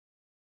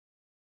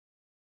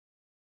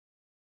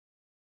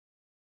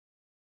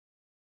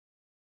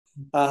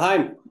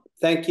Hi,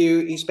 thank you,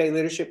 East Bay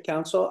Leadership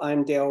Council.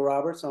 I'm Dale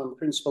Roberts. I'm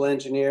principal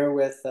engineer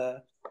with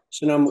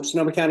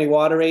Sonoma County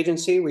Water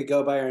Agency. We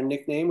go by our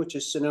nickname, which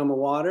is Sonoma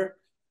Water.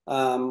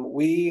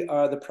 We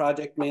are the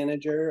project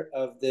manager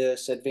of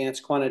this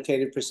Advanced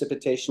Quantitative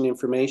Precipitation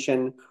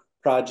Information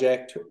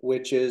project,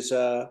 which is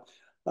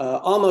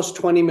almost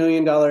 $20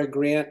 million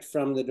grant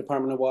from the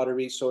Department of Water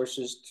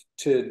Resources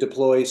to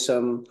deploy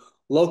some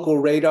local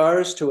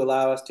radars to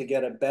allow us to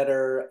get a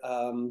better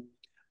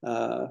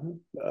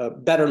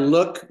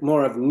look,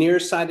 more of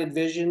nearsighted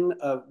vision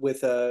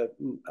with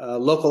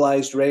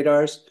localized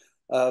radars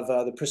of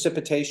the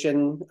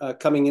precipitation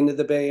coming into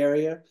the Bay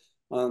Area.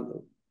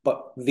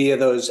 But via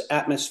those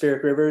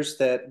atmospheric rivers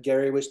that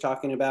Gary was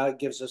talking about, it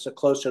gives us a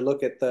closer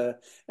look at the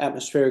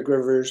atmospheric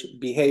rivers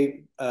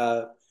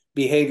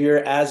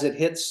behavior as it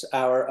hits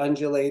our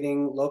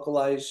undulating,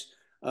 localized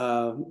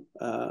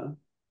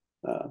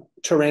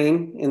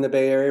terrain in the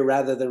Bay Area,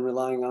 rather than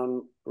relying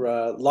on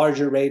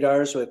larger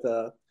radars with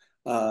a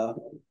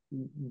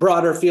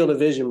broader field of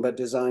vision, but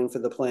designed for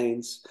the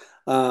plains.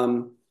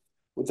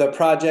 The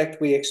project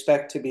we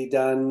expect to be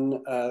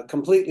done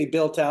completely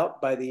built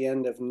out by the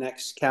end of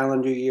next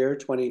calendar year,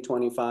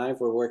 2025.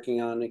 We're working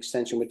on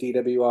extension with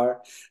DWR.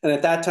 And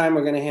at that time,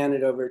 we're going to hand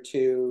it over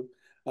to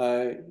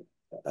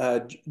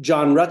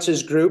John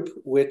Rutz's group,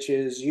 which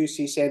is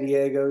UC San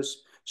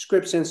Diego's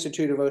Scripps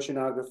Institute of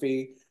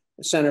Oceanography,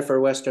 Center for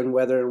Western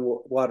Weather and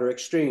Water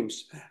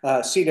Extremes,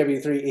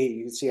 CW3E,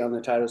 you can see on the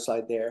title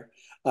slide there.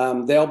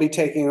 They'll be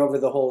taking over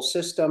the whole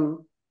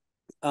system.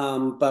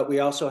 But we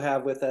also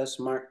have with us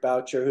Mark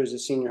Boucher, who's a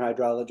senior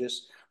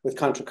hydrologist with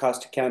Contra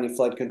Costa County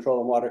Flood Control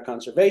and Water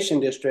Conservation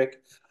District.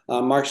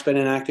 Mark's been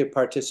an active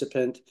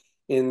participant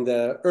in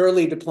the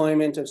early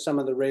deployment of some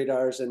of the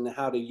radars and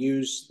how to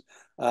use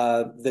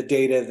the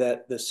data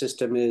that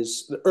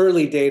the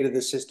early data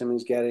the system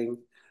is getting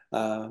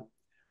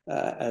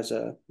as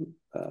a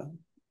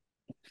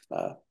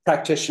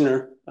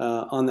practitioner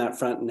on that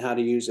front and how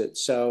to use it.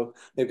 So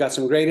they've got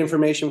some great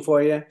information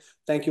for you.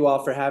 Thank you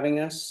all for having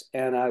us,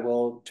 and I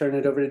will turn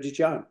it over to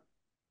John.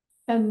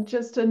 And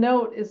just a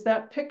note, is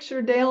that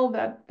picture, Dale,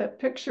 that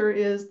picture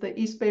is the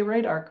East Bay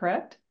radar,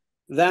 correct?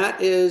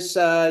 That is,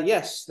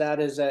 yes, that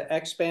is an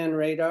X-band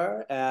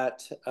radar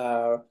at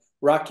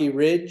Rocky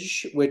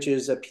Ridge, which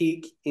is a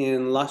peak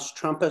in Las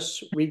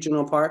Trampas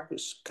Regional Park.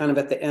 It's kind of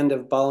at the end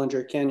of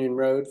Bollinger Canyon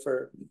Road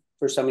for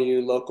some of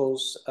you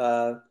locals.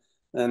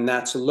 And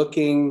that's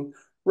looking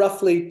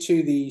roughly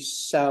to the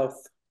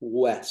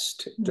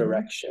southwest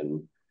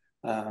direction.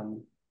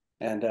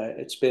 And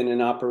it's been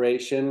in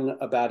operation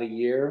about a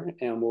year,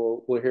 and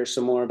we'll hear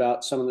some more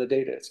about some of the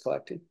data it's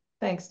collecting.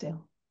 Thanks,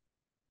 Dale.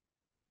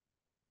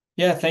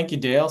 Yeah, thank you,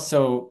 Dale.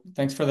 So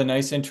thanks for the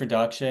nice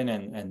introduction,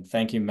 and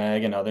thank you,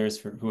 Meg, and others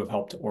who have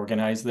helped to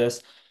organize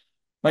this.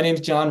 My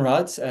name's John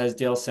Rutz. As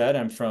Dale said,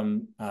 I'm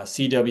from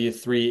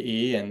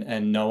CW3E and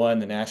NOAA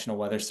and the National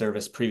Weather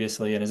Service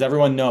previously. And as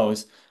everyone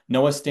knows,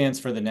 NOAA stands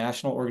for the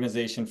National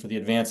Organization for the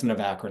Advancement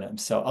of Acronyms.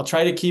 So I'll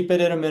try to keep it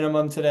at a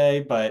minimum today,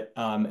 but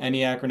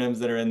any acronyms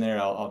that are in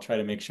there, I'll try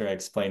to make sure I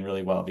explain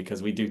really well,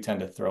 because we do tend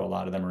to throw a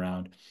lot of them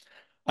around.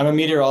 I'm a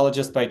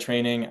meteorologist by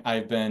training.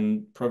 I've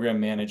been program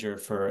manager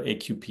for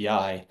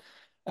AQPI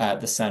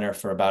at the center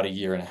for about a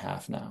year and a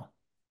half now.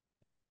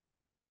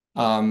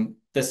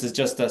 This is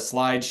just a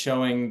slide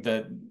showing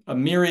a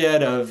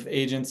myriad of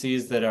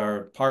agencies that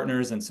are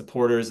partners and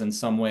supporters in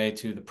some way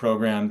to the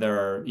program. There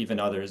are even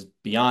others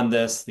beyond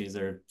this. These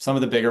are some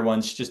of the bigger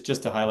ones,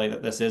 just to highlight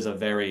that this is a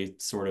very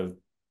sort of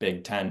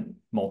big tent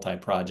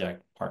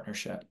multi-project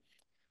partnership.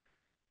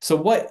 So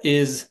what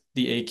is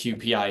the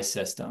AQPI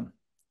system?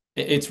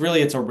 It's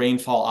a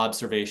rainfall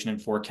observation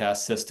and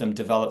forecast system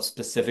developed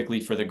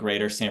specifically for the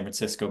greater San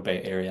Francisco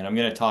Bay Area. And I'm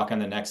going to talk on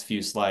the next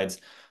few slides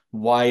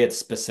why it's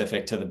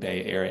specific to the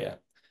Bay Area.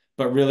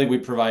 But really,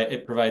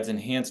 it provides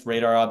enhanced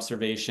radar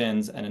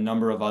observations and a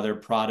number of other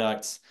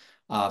products,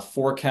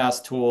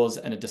 forecast tools,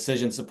 and a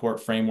decision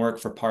support framework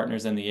for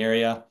partners in the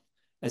area.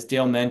 As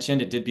Dale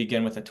mentioned, it did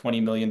begin with a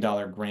 $20 million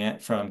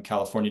grant from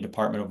California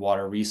Department of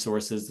Water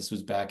Resources. This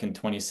was back in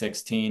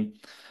 2016.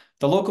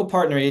 The Local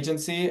Partner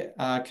Agency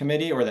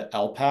Committee, or the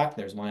LPAC,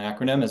 there's one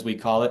acronym as we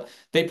call it,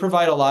 they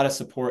provide a lot of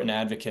support and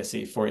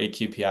advocacy for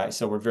AQPI.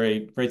 So we're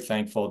very, very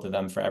thankful to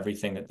them for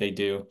everything that they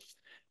do.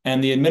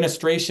 And the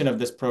administration of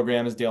this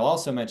program, as Dale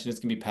also mentioned,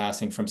 is going to be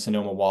passing from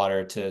Sonoma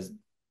Water to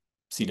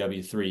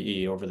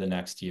CW3E over the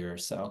next year or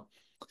so.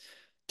 In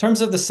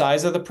terms of the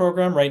size of the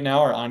program, right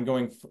now our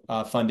ongoing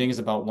funding is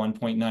about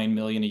 $1.9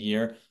 million a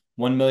year.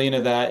 $1 million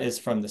of that is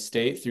from the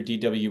state through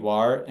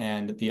DWR,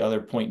 and the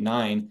other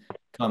 $0.9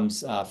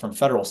 comes from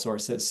federal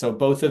sources. So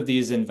both of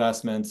these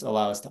investments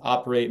allow us to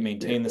operate,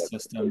 maintain the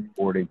system,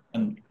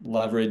 and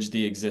leverage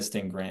the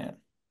existing grant.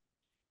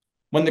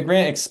 When the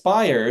grant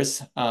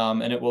expires,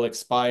 and it will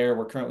expire,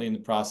 we're currently in the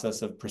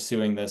process of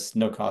pursuing this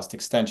no-cost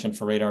extension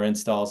for radar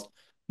installs.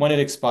 When it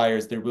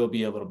expires, there will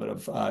be a little bit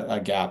of a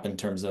gap in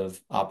terms of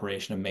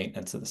operation and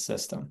maintenance of the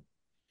system.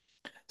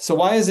 So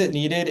why is it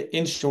needed?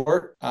 In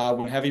short,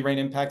 when heavy rain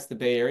impacts the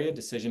Bay Area,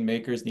 decision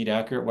makers need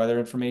accurate weather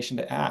information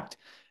to act.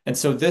 And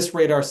so this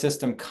radar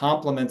system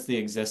complements the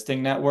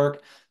existing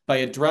network by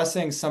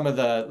addressing some of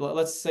the,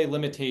 let's say,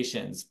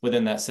 limitations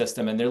within that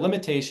system. And they're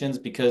limitations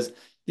because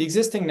the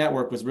existing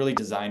network was really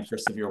designed for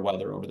severe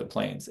weather over the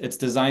plains. It's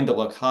designed to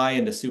look high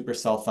into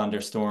supercell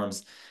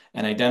thunderstorms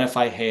and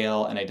identify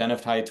hail and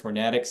identify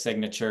tornadic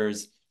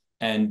signatures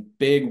and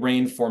big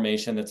rain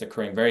formation that's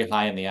occurring very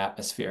high in the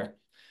atmosphere.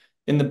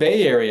 In the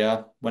Bay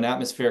Area, when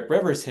atmospheric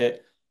rivers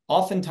hit,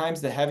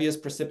 oftentimes the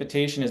heaviest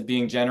precipitation is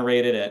being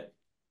generated at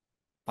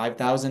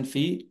 5,000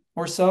 feet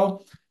or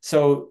so.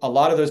 So a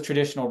lot of those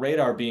traditional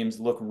radar beams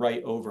look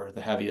right over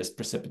the heaviest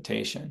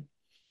precipitation.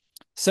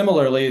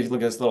 Similarly, if you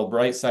look at this little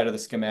bright side of the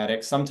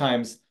schematic,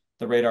 sometimes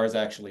the radar is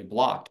actually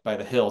blocked by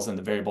the hills and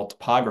the variable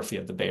topography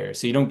of the Bay Area.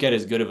 So you don't get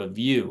as good of a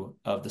view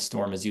of the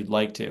storm as you'd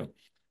like to.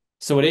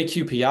 So what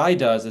AQPI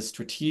does is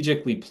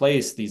strategically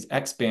place these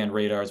X-band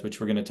radars, which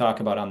we're going to talk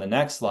about on the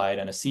next slide,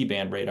 and a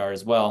C-band radar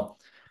as well,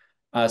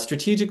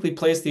 strategically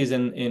place these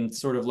in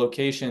sort of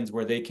locations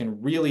where they can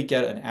really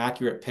get an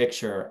accurate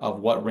picture of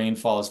what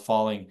rainfall is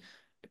falling,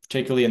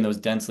 particularly in those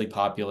densely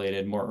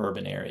populated, more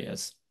urban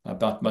areas.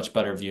 A much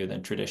better view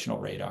than traditional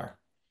radar.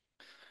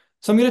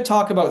 So I'm going to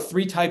talk about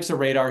 3 types of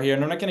radar here,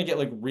 and I'm not going to get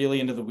like really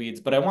into the weeds,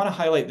 but I want to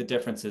highlight the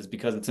differences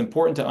because it's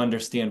important to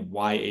understand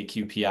why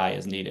AQPI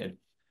is needed.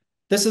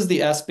 This is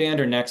the S-band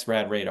or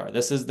NEXRAD radar.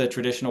 This is the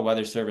traditional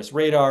Weather Service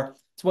radar.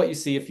 It's what you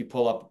see if you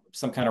pull up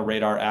some kind of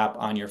radar app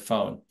on your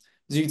phone.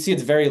 As you can see,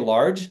 it's very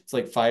large. It's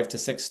like 5 to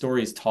 6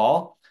 stories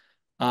tall,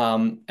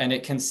 and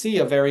it can see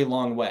a very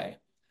long way.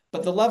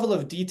 But the level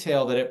of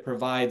detail that it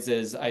provides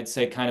is, I'd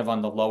say, kind of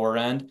on the lower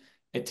end.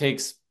 It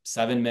takes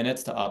 7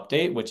 minutes to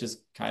update, which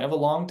is kind of a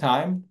long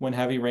time when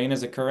heavy rain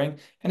is occurring,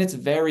 and it's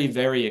very,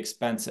 very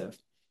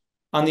expensive.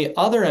 On the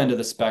other end of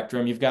the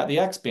spectrum, you've got the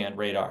X-band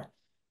radar.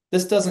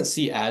 This doesn't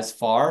see as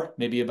far,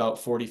 maybe about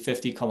 40,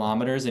 50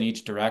 kilometers in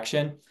each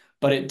direction,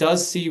 but it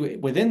does see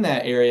within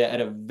that area at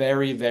a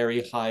very,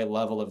 very high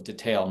level of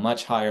detail,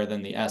 much higher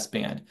than the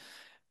S-band.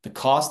 The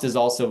cost is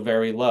also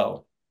very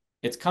low.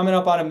 It's coming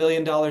up on $1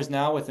 million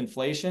now with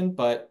inflation,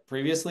 but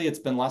previously it's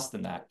been less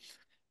than that.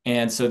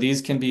 And so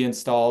these can be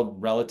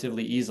installed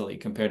relatively easily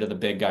compared to the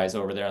big guys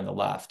over there on the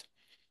left.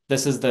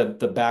 This is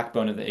the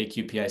backbone of the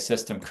AQPI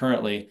system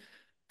currently.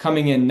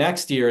 Coming in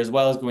next year as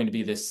well is going to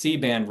be the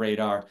C-band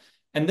radar.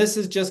 And this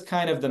is just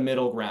kind of the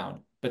middle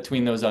ground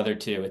between those other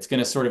two. It's going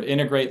to sort of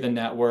integrate the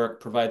network,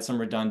 provide some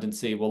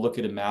redundancy. We'll look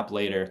at a map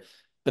later.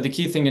 But the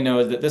key thing to know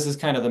is that this is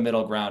kind of the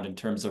middle ground in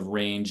terms of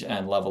range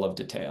and level of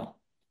detail.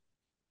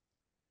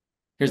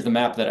 Here's the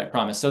map that I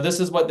promised. So this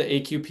is what the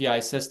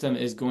AQPI system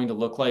is going to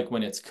look like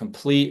when it's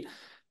complete.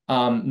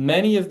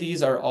 Many of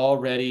these are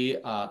already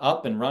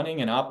up and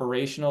running and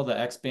operational. The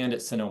X-band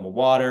at Sonoma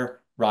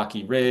Water,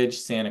 Rocky Ridge,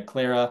 Santa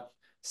Clara.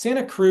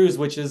 Santa Cruz,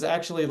 which is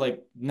actually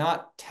like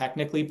not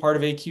technically part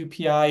of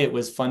AQPI. It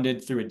was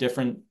funded through a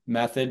different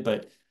method,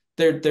 but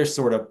they're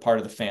sort of part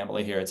of the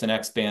family here. It's an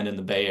X-band in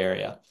the Bay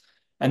Area.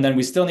 And then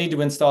we still need to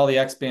install the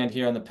X-band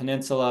here on the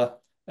peninsula,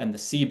 and the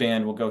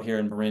C-band will go here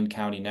in Marin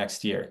County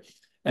next year.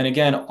 And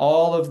again,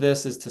 all of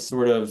this is to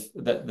sort of,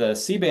 the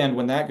C-band,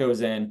 when that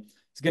goes in,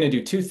 is going to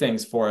do 2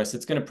 things for us.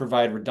 It's going to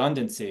provide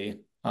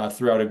redundancy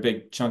throughout a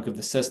big chunk of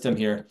the system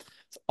here.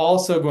 It's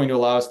also going to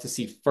allow us to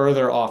see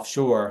further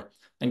offshore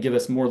and give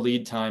us more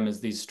lead time as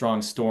these strong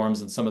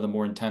storms and some of the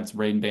more intense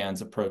rain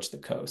bands approach the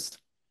coast.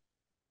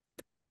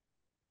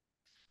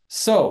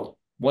 So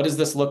what does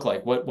this look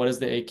like? What does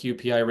the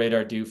AQPI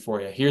radar do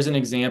for you? Here's an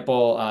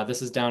example.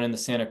 This is down in the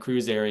Santa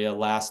Cruz area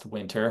last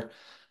winter.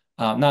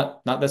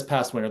 Not this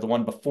past winter, the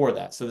one before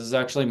that. So this is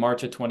actually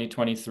March of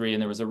 2023,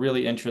 and there was a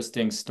really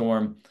interesting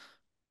storm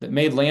that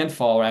made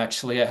landfall.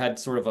 Actually, I had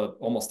sort of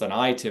almost an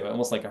eye to it,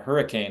 almost like a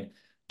hurricane,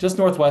 just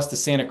northwest of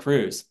Santa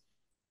Cruz.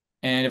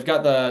 And I've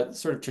got the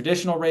sort of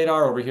traditional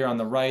radar over here on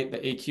the right, the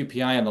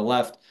AQPI on the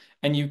left,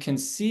 and you can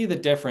see the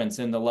difference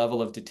in the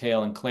level of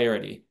detail and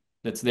clarity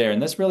that's there.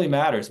 And this really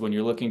matters when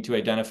you're looking to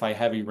identify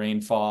heavy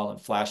rainfall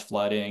and flash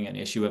flooding and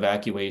issue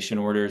evacuation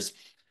orders.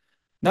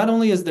 Not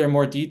only is there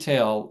more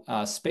detail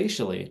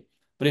spatially,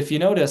 but if you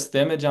notice,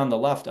 the image on the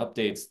left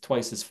updates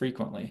twice as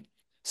frequently.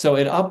 So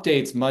it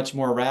updates much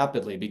more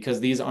rapidly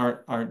because these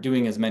aren't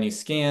doing as many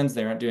scans,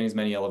 they aren't doing as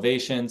many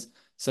elevations.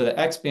 So the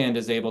X-band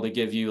is able to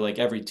give you like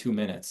every 2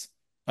 minutes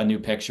a new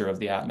picture of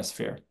the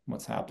atmosphere,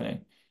 what's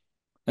happening.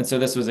 And so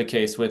this was a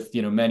case with,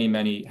 many,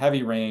 many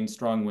heavy rain,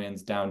 strong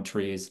winds, downed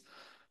trees,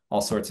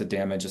 all sorts of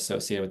damage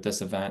associated with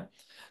this event.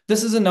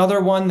 This is another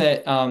one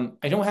that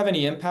I don't have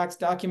any impacts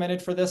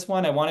documented for this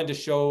one. I wanted to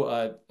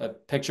show a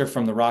picture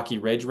from the Rocky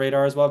Ridge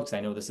radar as well, because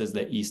I know this is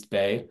the East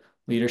Bay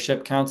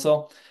Leadership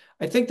Council.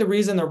 I think the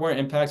reason there weren't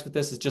impacts with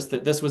this is just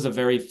that this was a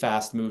very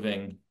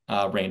fast-moving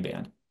rain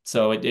band.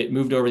 So it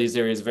moved over these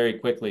areas very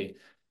quickly.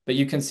 But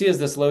you can see as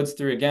this loads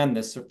through again,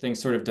 this thing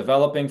sort of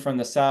developing from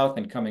the south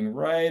and coming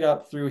right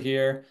up through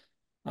here,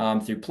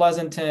 through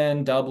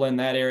Pleasanton, Dublin,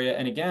 that area.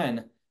 And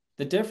again,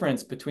 the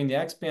difference between the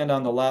X-band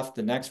on the left,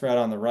 the NEXRAD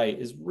on the right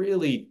is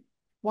really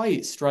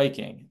quite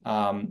striking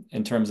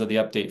in terms of the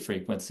update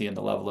frequency and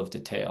the level of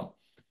detail.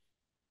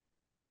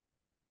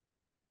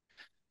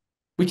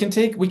 We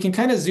can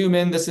kind of zoom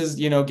in. This is,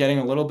 getting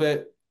a little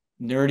bit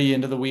nerdy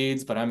into the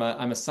weeds, but I'm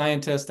a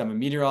scientist. I'm a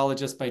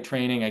meteorologist by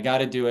training. I got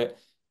to do it.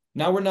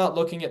 Now we're not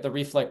looking at the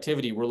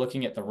reflectivity. We're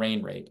looking at the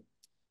rain rate.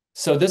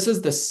 So this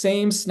is the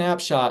same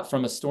snapshot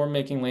from a storm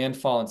making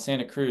landfall in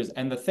Santa Cruz.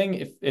 And the thing,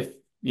 if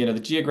the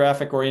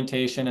geographic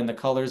orientation and the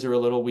colors are a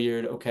little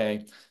weird,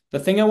 okay. The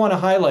thing I want to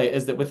highlight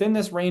is that within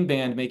this rain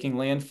band making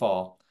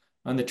landfall,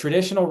 on the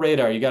traditional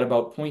radar, you got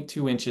about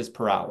 0.2 inches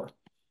per hour.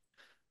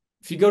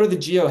 If you go to the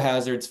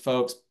geohazards,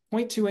 folks,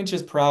 0.2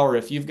 inches per hour,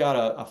 if you've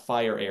got a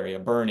fire area,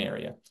 burn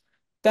area,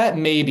 that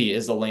maybe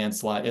is a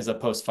landslide, is a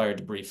post-fire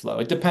debris flow.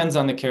 It depends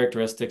on the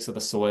characteristics of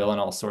the soil and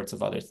all sorts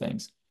of other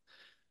things.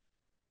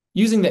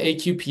 Using the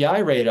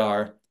AQPI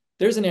radar,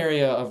 there's an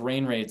area of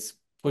rain rates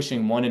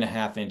pushing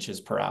 1.5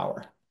 inches per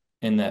hour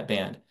in that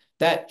band.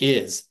 That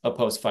is a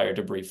post-fire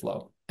debris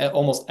flow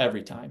almost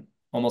every time,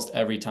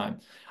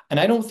 And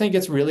I don't think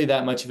it's really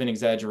that much of an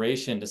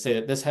exaggeration to say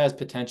that this has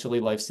potentially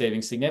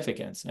life-saving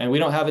significance. And we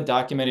don't have a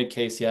documented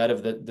case yet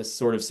of this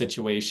sort of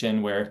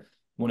situation where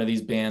one of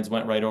these bands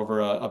went right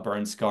over a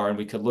burn scar and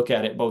we could look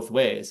at it both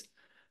ways.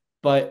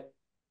 But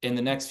in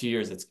the next few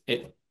years,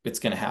 it's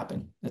going to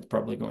happen. It's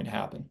probably going to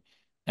happen.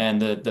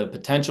 And the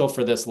potential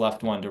for this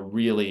left one to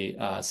really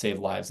save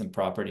lives and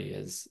property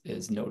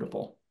is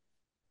notable.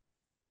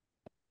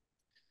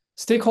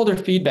 Stakeholder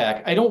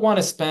feedback. I don't want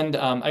to spend,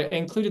 I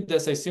included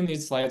this. I assume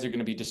these slides are going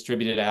to be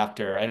distributed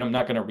after. I'm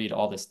not going to read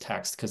all this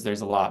text because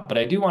there's a lot, but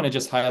I do want to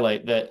just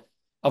highlight that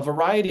a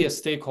variety of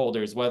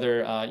stakeholders,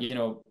 whether,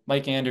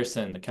 Mike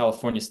Anderson, the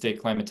California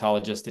state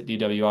climatologist at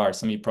DWR,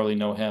 some of you probably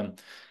know him,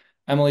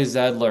 Emily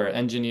Zedler,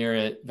 engineer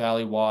at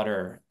Valley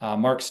Water,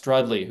 Mark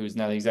Strudley, who's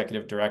now the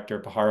executive director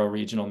of Pajaro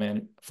Regional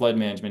Flood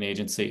Management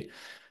Agency.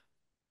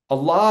 A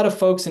lot of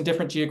folks in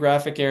different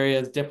geographic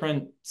areas,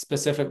 different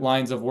specific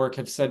lines of work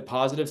have said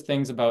positive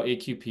things about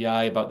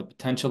AQPI, about the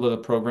potential of the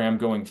program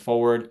going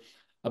forward,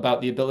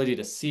 about the ability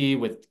to see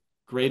with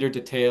greater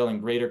detail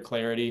and greater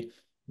clarity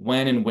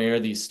when and where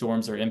these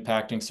storms are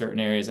impacting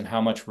certain areas and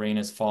how much rain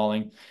is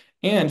falling.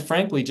 And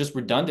frankly, just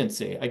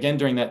redundancy. Again,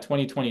 during that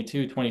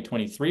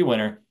 2022-2023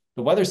 winter,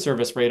 the Weather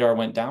Service radar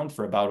went down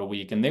for about a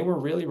week, and they were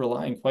really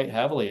relying quite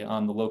heavily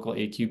on the local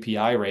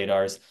AQPI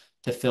radars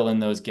to fill in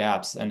those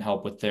gaps and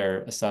help with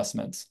their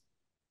assessments.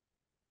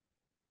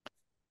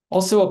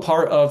 Also a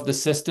part of the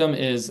system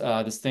is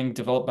this thing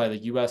developed by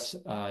the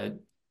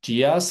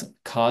USGS,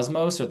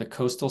 COSMOS, or the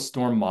Coastal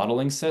Storm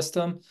Modeling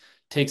System.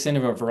 Takes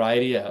into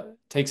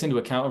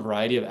account a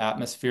variety of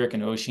atmospheric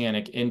and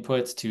oceanic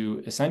inputs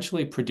to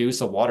essentially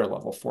produce a water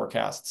level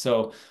forecast.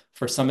 So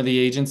for some of the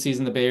agencies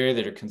in the Bay Area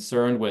that are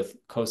concerned with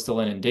coastal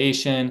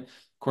inundation,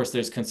 of course,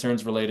 there's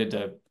concerns related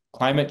to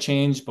climate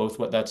change, both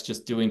what that's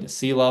just doing to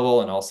sea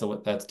level and also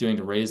what that's doing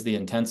to raise the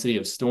intensity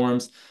of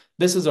storms.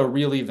 This is a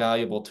really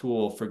valuable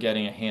tool for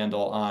getting a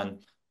handle on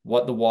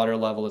what the water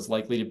level is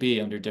likely to be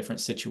under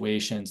different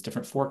situations,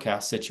 different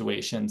forecast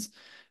situations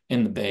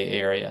in the Bay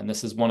Area. And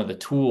this is one of the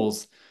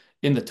tools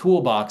in the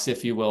toolbox,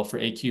 if you will, for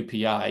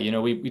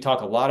AQPI. We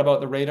talk a lot about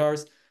the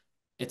radars.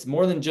 It's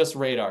more than just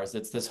radars.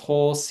 It's this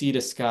whole sea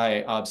to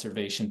sky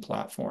observation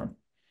platform.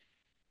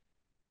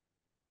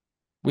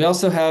 We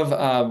also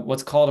have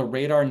what's called a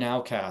radar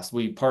nowcast.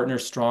 We partner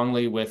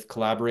strongly with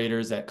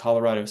collaborators at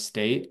Colorado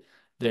State.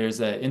 There's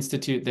an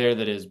institute there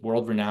that is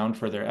world-renowned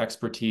for their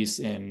expertise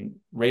in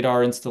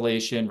radar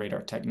installation,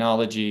 radar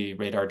technology,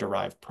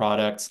 radar-derived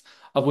products,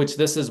 of which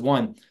this is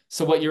one.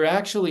 So what you're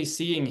actually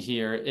seeing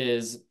here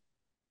is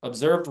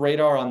observed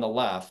radar on the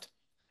left,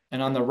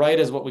 and on the right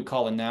is what we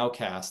call a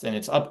nowcast, and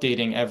it's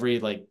updating every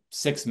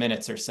 6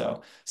 minutes or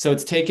so. So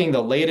it's taking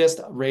the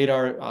latest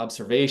radar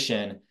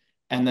observation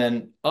and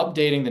then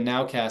updating the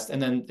nowcast.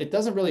 And then it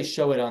doesn't really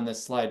show it on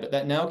this slide, but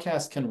that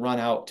nowcast can run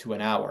out to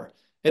an hour.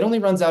 It only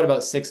runs out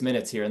about 6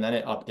 minutes here, and then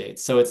it updates.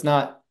 So it's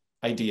not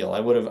ideal.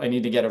 I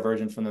need to get a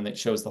version from them that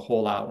shows the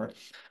whole hour.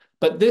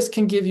 But this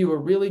can give you a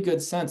really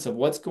good sense of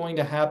what's going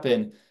to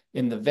happen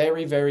in the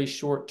very, very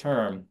short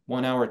term,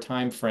 1 hour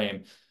time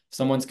frame. If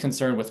someone's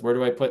concerned with where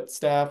do I put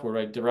staff, where do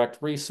I direct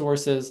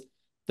resources,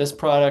 this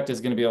product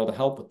is going to be able to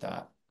help with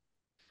that.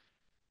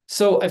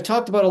 So I've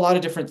talked about a lot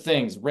of different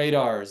things,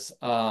 radars,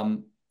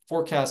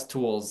 forecast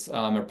tools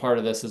are part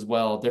of this as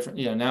well, different,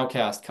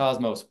 Nowcast,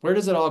 Cosmos. Where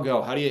does it all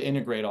go? How do you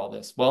integrate all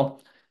this?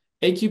 Well,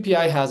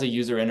 AQPI has a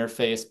user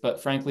interface,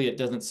 but frankly, it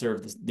doesn't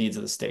serve the needs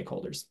of the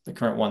stakeholders, the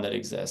current one that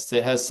exists.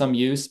 It has some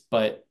use,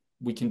 but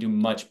we can do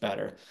much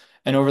better.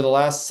 And over the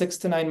last 6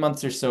 to 9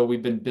 months or so,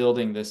 we've been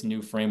building this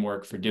new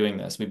framework for doing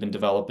this. We've been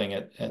developing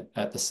it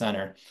at the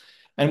center.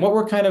 And what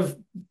we're kind of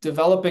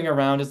developing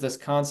around is this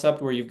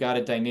concept where you've got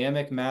a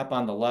dynamic map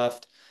on the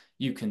left.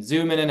 You can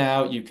zoom in and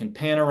out. You can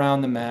pan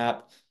around the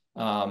map.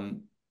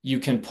 You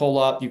can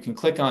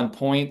click on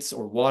points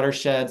or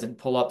watersheds and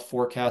pull up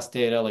forecast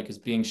data like is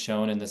being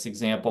shown in this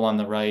example on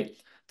the right.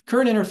 The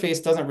current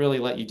interface doesn't really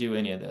let you do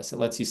any of this. It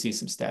lets you see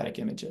some static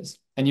images.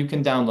 And you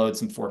can download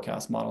some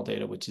forecast model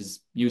data, which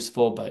is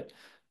useful, but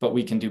but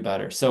we can do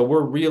better. So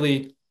we're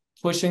really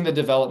pushing the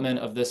development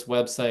of this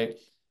website,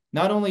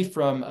 not only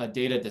from a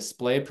data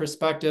display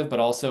perspective, but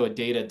also a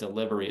data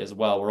delivery as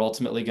well. We're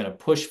ultimately going to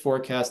push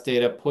forecast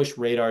data, push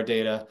radar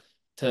data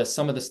to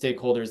some of the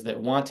stakeholders that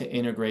want to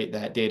integrate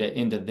that data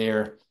into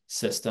their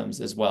systems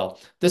as well.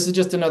 This is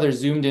just another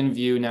zoomed in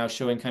view now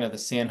showing kind of the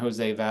San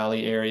Jose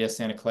Valley area,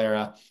 Santa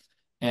Clara,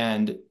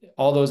 and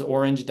all those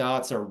orange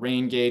dots are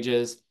rain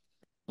gauges.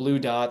 Blue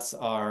dots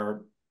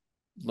are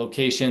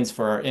locations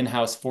for our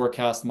in-house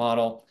forecast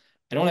model.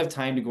 I don't have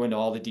time to go into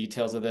all the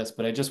details of this,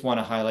 but I just want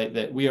to highlight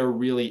that we are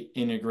really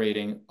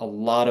integrating a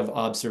lot of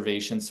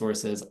observation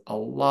sources, a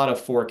lot of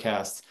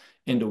forecasts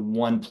into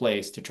one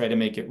place to try to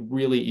make it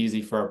really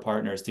easy for our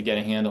partners to get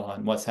a handle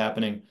on what's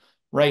happening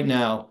right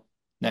now,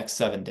 next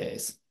 7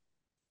 days.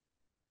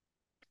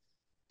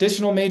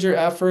 Additional major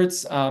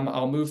efforts,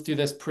 I'll move through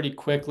this pretty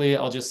quickly.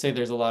 I'll just say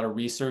there's a lot of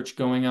research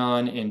going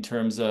on in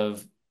terms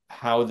of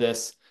how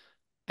this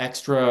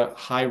extra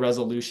high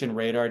resolution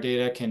radar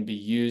data can be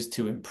used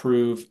to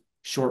improve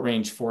short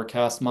range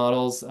forecast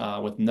models.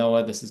 With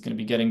NOAA, this is going to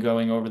be getting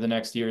going over the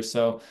next year or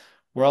so.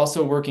 We're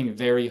also working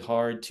very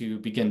hard to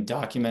begin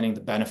documenting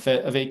the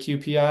benefit of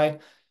AQPI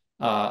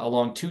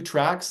along 2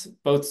 tracks,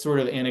 both sort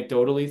of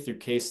anecdotally through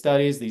case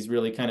studies. These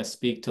really kind of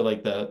speak to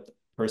like the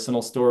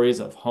personal stories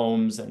of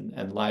homes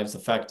and lives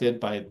affected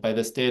by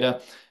this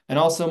data, and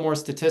also more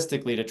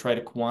statistically to try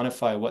to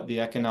quantify what the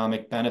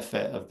economic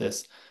benefit of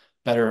this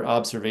better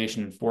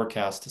observation and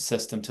forecast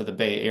system to the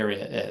Bay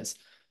Area is.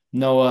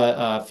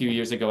 NOAA a few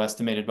years ago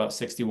estimated about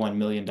 $61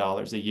 million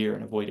a year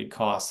in avoided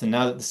costs. And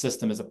now that the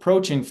system is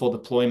approaching full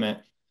deployment,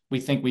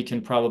 we think we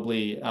can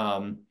probably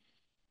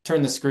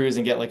turn the screws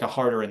and get like a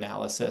harder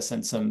analysis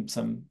and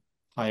some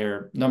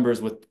higher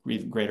numbers with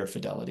greater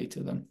fidelity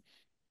to them.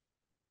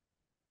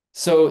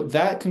 So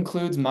that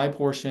concludes my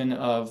portion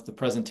of the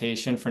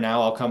presentation for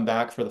now. I'll come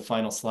back for the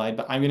final slide,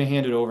 but I'm going to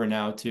hand it over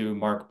now to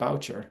Mark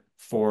Boucher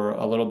for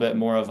a little bit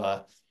more of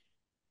a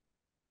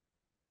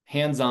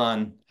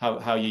hands-on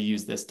how you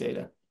use this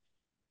data.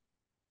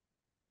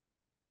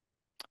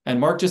 And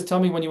Mark, just tell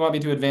me when you want me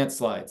to advance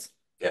slides.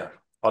 Yeah,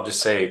 I'll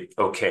just say,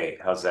 okay,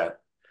 how's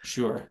that?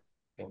 Sure.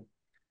 Okay.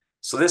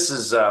 So this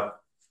is a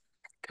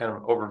kind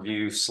of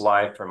overview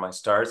slide from my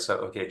start. So,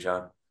 okay,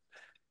 John.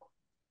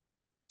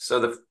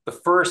 So the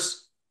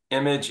first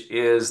image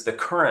is the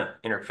current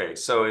interface.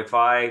 So if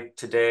I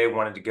today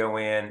wanted to go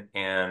in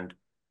and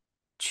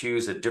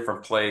choose a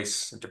different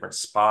place, a different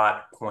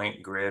spot,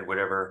 point, grid,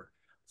 whatever,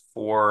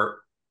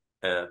 for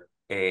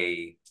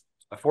a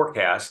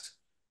forecast,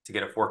 to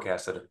get a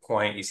forecast at a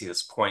point, you see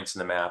those points in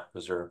the map.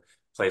 Those are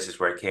places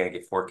where I can't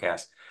get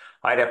forecast.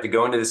 I'd have to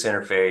go into this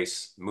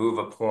interface, move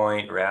a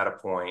point or add a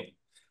point.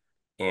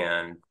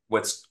 And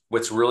what's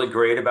really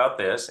great about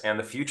this and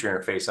the future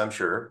interface, I'm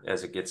sure,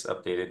 as it gets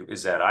updated,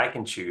 is that I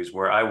can choose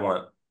where I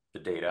want the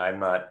data. I'm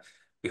not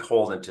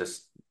beholden to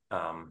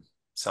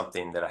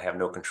something that I have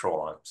no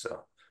control on.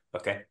 So,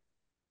 okay.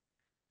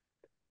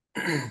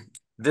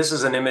 This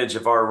is an image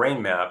of our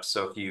rain map.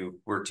 So if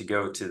you were to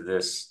go to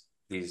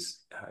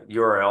these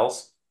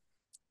URLs,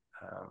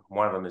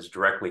 one of them is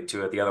directly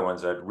to it. The other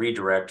one's a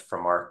redirect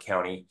from our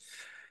county.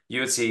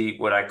 You would see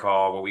what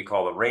we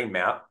call the rain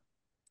map.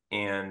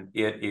 And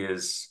it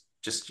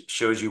just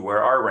shows you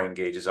where our rain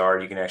gauges are.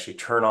 You can actually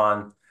turn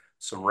on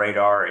some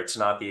radar. It's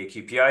not the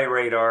AQPI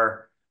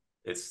radar.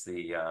 It's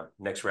the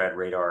NexRad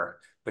radar.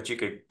 But you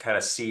could kind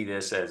of see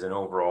this as an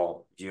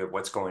overall view of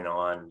what's going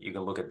on. You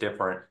can look at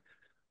different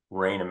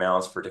rain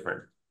amounts for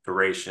different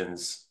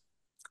durations.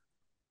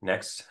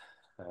 Next.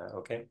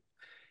 Okay.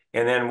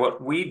 And then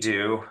what we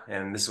do,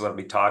 and this is what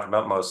we talked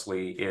about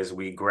mostly, is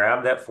we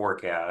grab that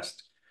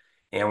forecast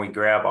and we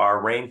grab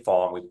our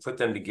rainfall and we put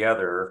them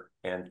together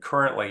and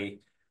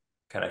currently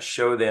kind of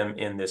show them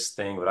in this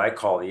thing, what I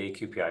call the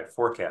AQPI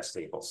forecast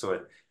table.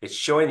 So it's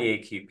showing the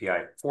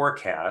AQPI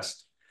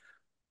forecast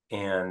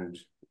and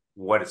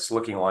what it's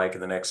looking like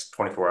in the next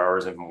 24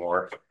 hours and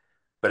more.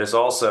 But it's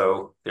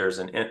also, there's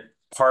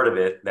part of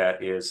it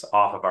that is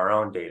off of our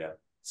own data.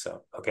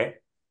 So, okay.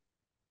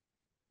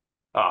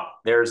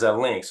 There's a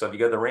link. So if you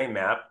go to the rain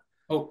map,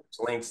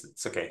 links,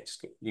 it's okay.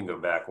 You can go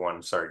back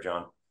one. Sorry,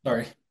 John.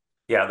 Sorry.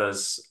 Yeah,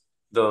 those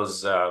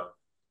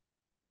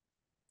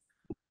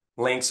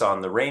links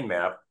on the rain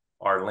map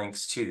are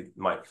links to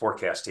my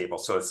forecast table.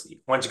 So it's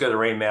once you go to the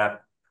rain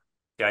map,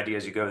 the idea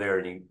is you go there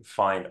and you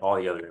find all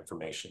the other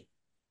information.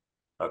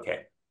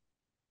 Okay.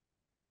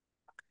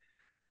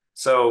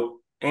 So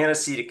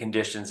antecedent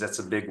conditions, that's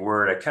a big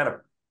word. I kind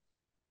of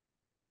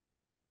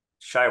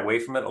shy away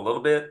from it a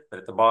little bit, but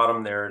at the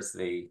bottom there's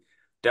the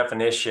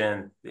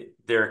definition.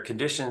 There are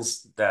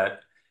conditions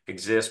that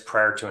exist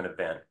prior to an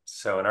event.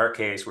 So in our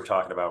case, we're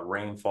talking about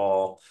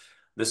rainfall.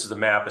 This is a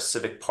map of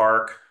Civic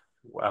Park.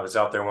 I was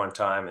out there one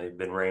time and it had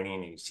been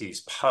raining and you see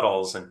these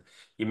puddles, and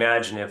you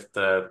imagine if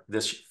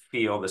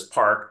this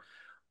park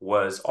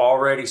was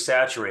already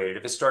saturated.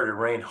 If it started to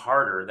rain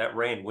harder, that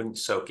rain wouldn't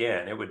soak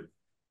in. It would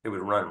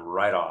run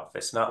right off.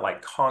 It's not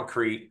like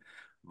concrete,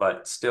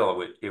 but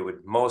still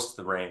most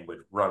of the rain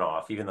would run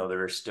off, even though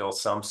there is still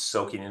some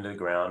soaking into the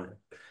ground.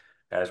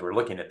 as we're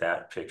looking at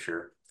that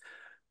picture.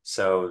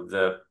 So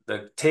the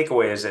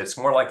takeaway is that it's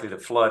more likely to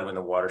flood when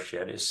the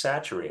watershed is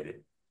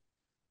saturated.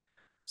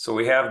 So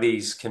we have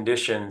these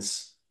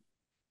conditions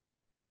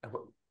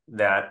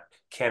that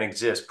can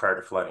exist prior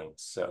to flooding.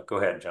 So go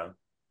ahead, John.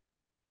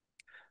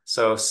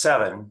 So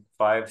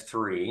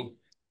 753.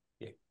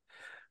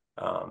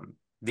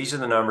 These are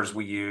the numbers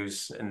we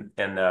use,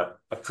 and a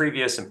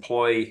previous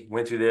employee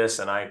went through this,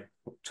 and I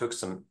took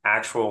some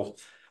actual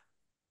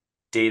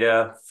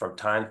data from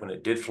times when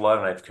it did flood,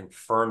 and I've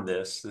confirmed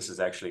this. This is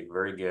actually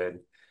very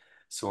good.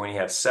 So when you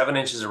have 7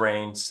 inches of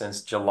rain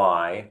since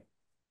July,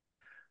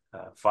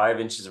 5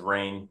 inches of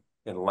rain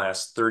in the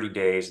last 30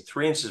 days,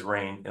 3 inches of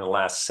rain in the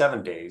last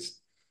 7 days,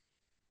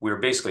 we're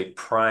basically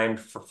primed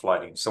for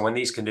flooding. So when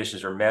these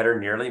conditions are met or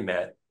nearly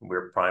met,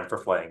 we're primed for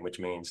flooding, which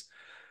means,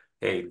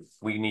 hey,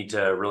 we need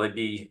to really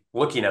be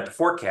looking at the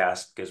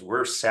forecast because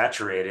we're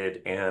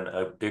saturated and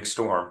a big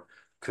storm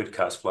could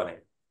cause flooding,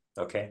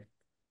 okay?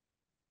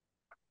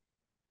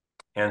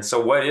 And so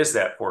what is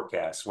that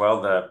forecast?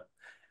 Well,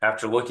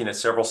 after looking at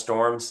several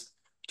storms,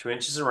 2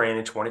 inches of rain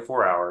in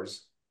 24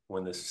 hours,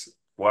 when the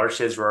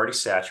watersheds were already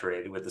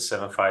saturated with the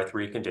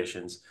 753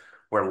 conditions,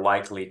 we're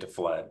likely to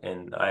flood.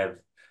 And I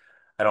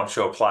don't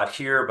show a plot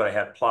here, but I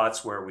have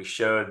plots where we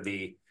showed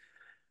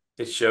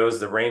it shows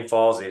the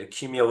rainfalls, it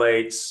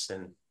accumulates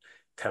and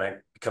kind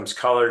of becomes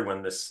colored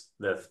when the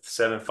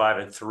 7, 5,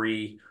 and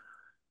 3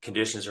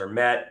 conditions are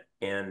met.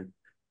 And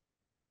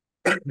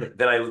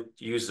then I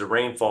use the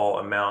rainfall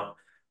amount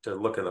to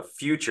look at the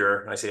future.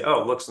 And I say,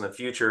 oh, it looks in the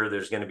future,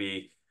 there's going to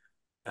be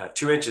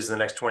 2 inches in the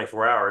next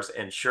 24 hours.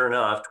 And sure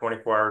enough,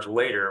 24 hours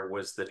later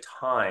was the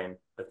time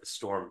that the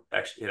storm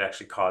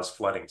actually caused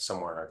flooding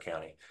somewhere in our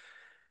county.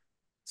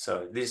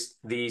 So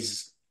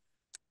these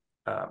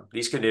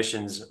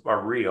conditions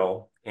are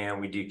real, and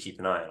we do keep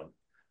an eye on them.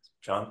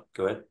 John,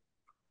 go ahead.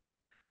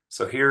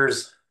 So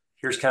here's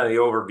kind of the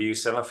overview,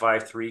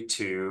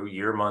 7532,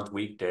 year, month,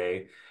 week,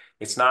 day.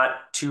 It's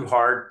not too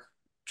hard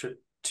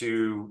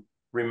to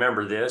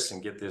remember this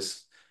and get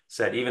this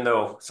set, even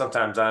though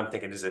sometimes I'm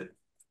thinking, is it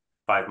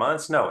 5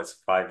 months? No, it's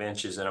 5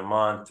 inches in a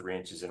month, 3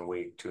 inches in a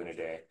week, 2 in a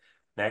day.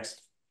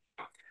 Next.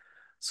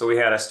 So we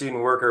had a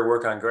student worker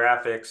work on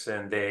graphics,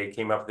 and they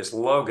came up with this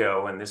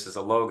logo, and this is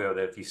a logo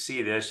that if you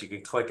see this, you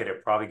can click it.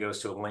 It probably goes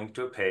to a link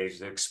to a page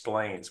that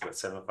explains what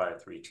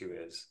 7532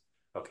 is,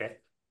 okay?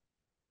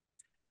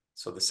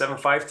 So the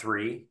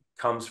 753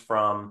 comes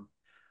from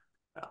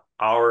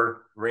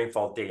our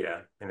rainfall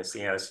data, and it's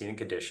the antecedent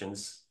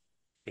conditions.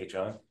 Hey,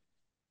 John.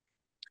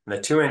 And the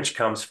 2-inch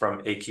comes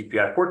from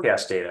AQPI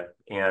forecast data,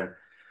 and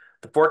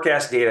the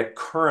forecast data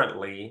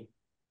currently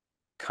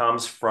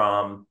comes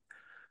from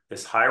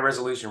this high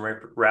resolution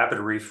rapid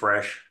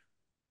refresh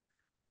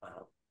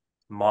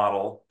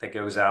model that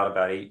goes out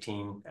about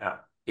 18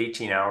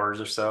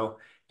 hours or so.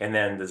 And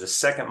then there's a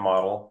second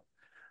model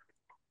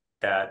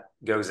that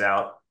goes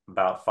out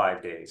about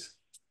 5 days.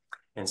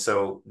 And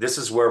so this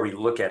is where we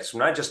look at, so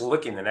we're not just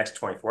looking the next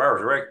 24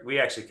 hours, right? We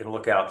actually can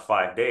look out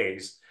 5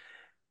 days.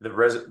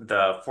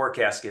 The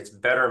forecast gets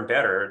better and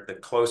better the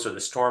closer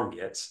the storm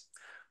gets,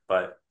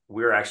 but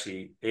we're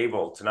actually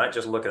able to not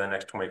just look at the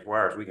next 24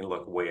 hours, we can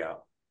look way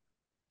out.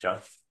 John?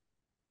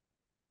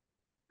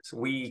 So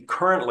we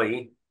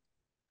currently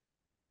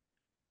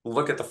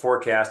look at the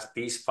forecast at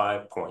these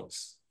 5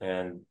 points.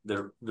 And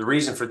the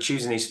reason for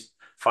choosing these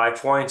 5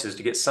 points is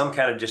to get some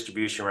kind of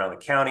distribution around the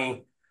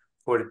county,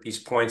 put these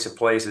points in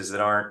places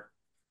that aren't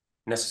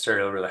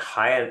necessarily really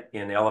high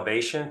in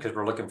elevation, because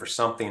we're looking for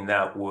something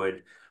that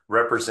would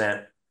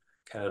represent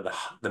kind of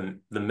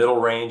the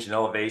middle range in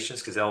elevations,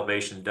 because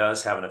elevation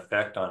does have an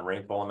effect on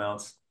rainfall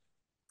amounts.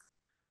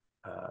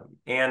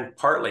 And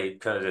partly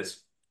because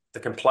it's the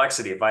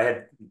complexity. If I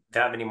had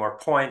that many more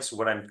points,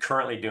 what I'm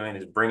currently doing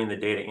is bringing the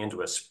data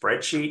into a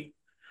spreadsheet,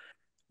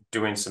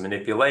 doing some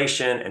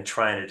manipulation and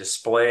trying to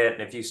display it.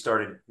 And if you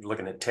started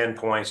looking at 10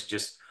 points,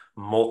 just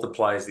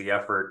multiplies the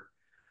effort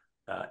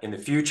in the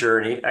future.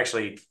 And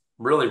actually,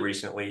 really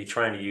recently,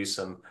 trying to use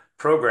some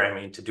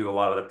programming to do a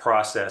lot of the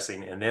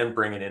processing and then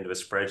bring it into a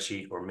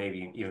spreadsheet, or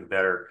maybe even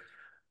better,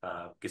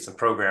 get some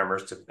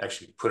programmers to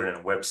actually put it in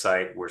a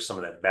website where some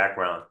of that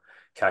background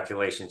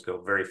calculations go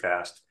very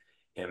fast.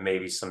 And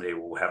maybe someday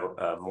we'll have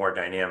a more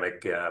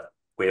dynamic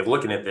way of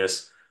looking at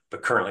this,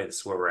 but currently this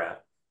is where we're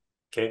at,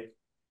 okay?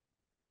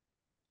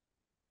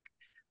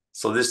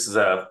 So this is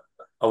a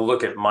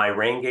look at my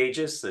rain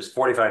gauges. There's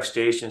 45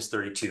 stations,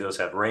 32 of those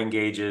have rain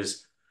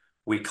gauges.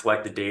 We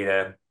collect the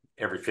data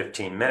every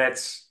 15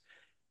 minutes,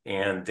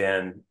 and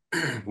then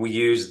we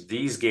use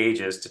these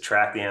gauges to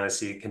track the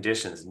antecedent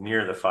conditions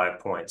near the 5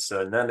 points.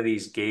 So none of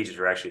these gauges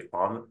are actually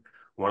on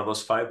one of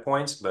those 5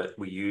 points, but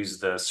we use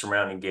the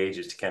surrounding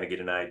gauges to kind of get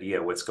an idea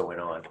of what's going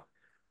on.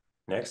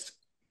 Next.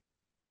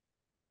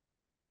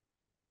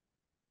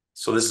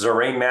 So this is our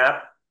rain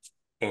map,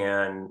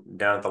 and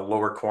down at the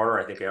lower corner,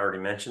 I think I already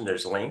mentioned,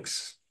 there's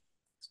links.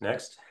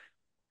 Next.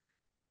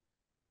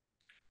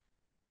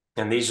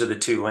 And these are the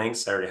 2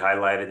 links. I already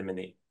highlighted them in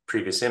the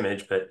previous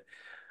image, but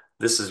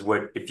this is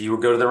what, if you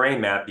go to the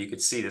rain map, you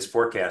could see this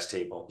forecast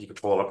table. You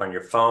could pull it up on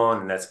your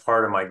phone, and that's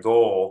part of my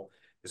goal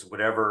is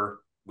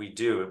whatever we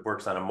do, it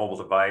works on a mobile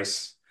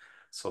device.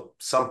 So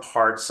some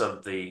parts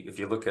of if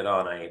you look at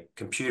on a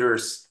computer,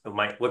 it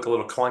might look a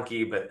little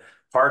clunky, but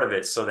part of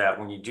it so that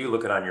when you do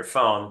look at it on your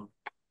phone,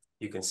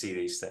 you can see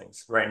these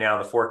things. Right now,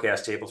 the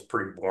forecast table is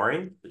pretty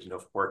boring. There's no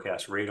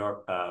forecast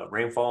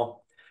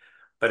rainfall.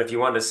 But if you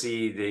want to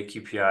see the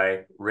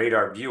AQPI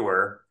radar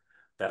viewer,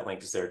 that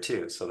link is there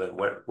too. So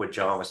that what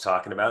John was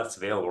talking about, it's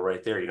available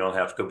right there. You don't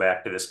have to go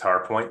back to this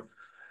PowerPoint.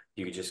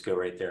 You can just go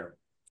right there.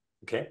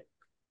 Okay.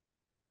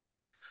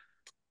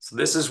 So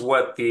this is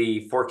what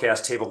the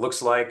forecast table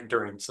looks like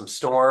during some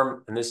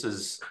storm. And this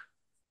is,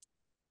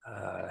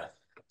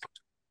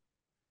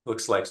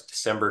 looks like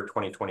December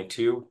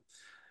 2022.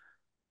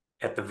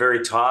 At the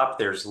very top,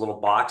 there's little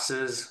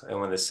boxes. And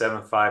when the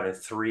 7, 5, and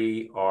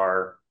 3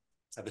 are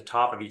at the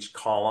top of each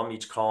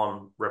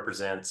column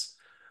represents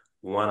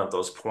one of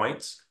those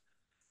points.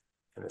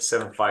 And the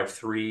 7, 5,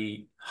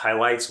 3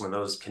 highlights when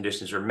those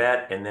conditions are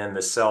met. And then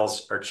the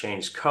cells are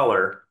changed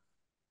color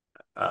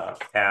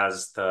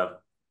as the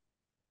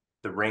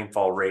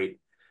rainfall rate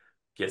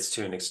gets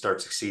to and it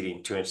starts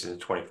exceeding 2 inches in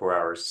 24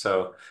 hours.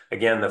 So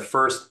again, the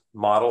first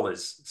model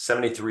is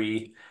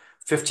 73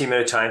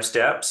 15-minute time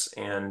steps,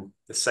 and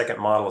the second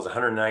model is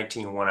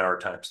 119 1-hour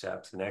time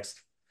steps. Next,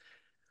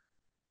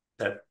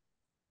 that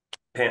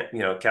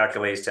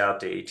calculates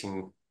out to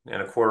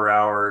 18.25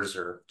 hours,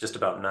 or just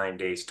about 9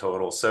 days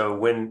total. So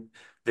when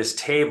this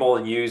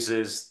table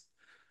uses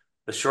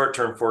the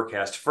short-term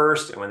forecast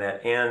first, and when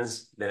that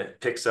ends, then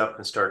it picks up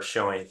and starts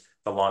showing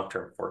the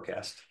long-term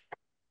forecast.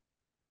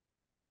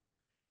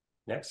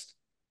 Next.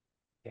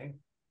 Okay.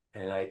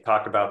 And I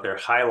talked about the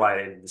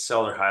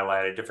cells are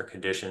highlighted, different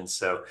conditions.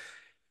 So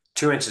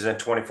 2 inches in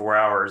 24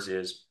 hours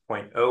is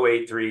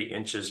 0.083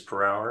 inches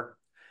per hour.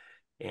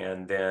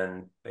 And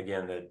then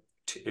again,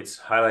 it's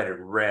highlighted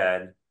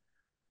red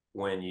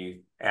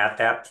when at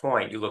that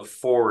point, you look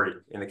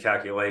forward in the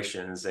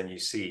calculations and you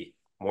see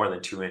more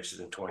than 2 inches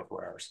in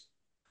 24 hours.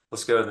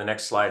 Let's go to the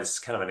next slide. It's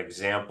kind of an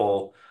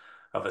example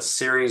of a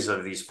series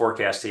of these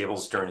forecast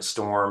tables during a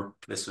storm.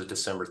 This was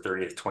December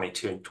 30th,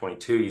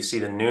 2022. You see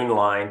the noon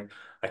line.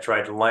 I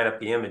tried to line up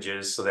the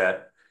images so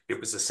that it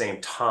was the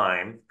same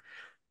time.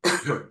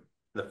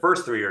 The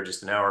first 3 are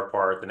just an hour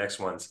apart. The next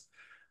one's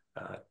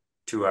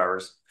 2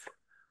 hours.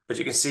 But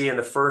you can see in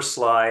the first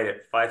slide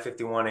at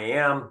 5:51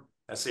 a.m.,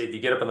 I say if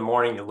you get up in the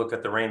morning, you look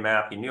at the rain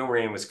map, you knew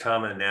rain was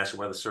coming and the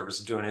National Weather Service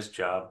is doing its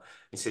job.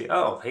 You say,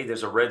 oh, hey,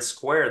 there's a red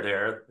square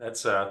there.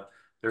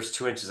 There's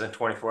 2 inches in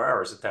 24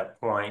 hours at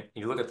that point.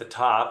 You look at the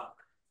top,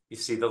 you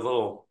see the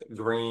little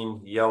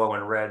green, yellow,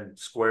 and red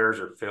squares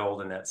are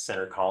filled in that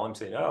center column. You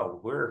say,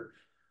 oh,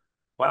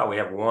 wow, we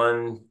have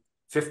one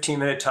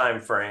 15-minute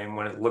time frame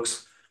when it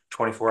looks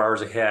 24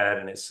 hours ahead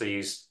and it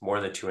sees more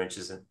than 2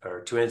 inches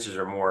or 2 inches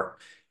or more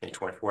in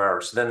 24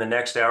 hours. So then the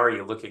next hour,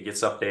 you look, it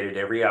gets updated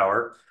every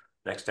hour.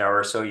 Next hour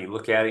or so, you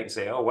look at it and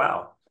say, oh,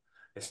 wow,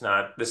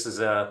 this is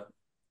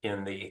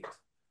in the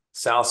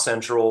south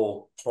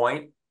central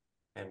point.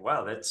 And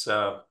wow, that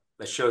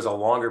shows a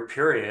longer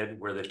period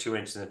where the 2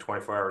 inches in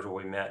 24 hours will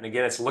be met. And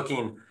again, it's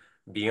looking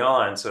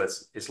beyond. So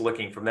it's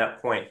looking from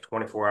that point,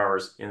 24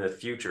 hours in the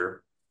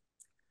future.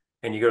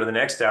 And you go to the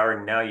next hour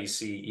and now you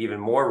see even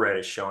more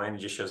reddish showing. It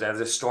just shows as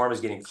the storm is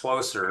getting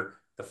closer,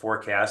 the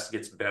forecast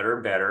gets better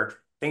and better.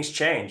 Things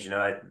change,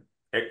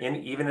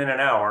 even in an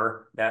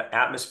hour, that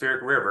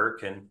atmospheric river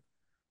can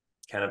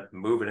kind of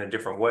move in a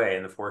different way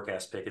and the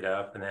forecast pick it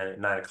up. And then at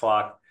 9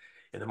 o'clock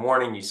in the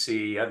morning, you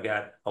see I've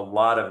got a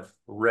lot of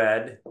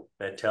red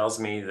that tells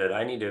me that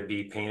I need to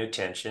be paying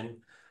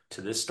attention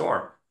to this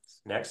storm.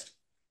 Next.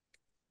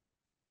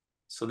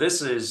 So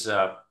this is,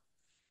 so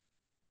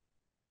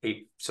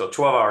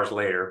 12 hours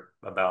later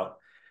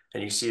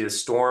and you see the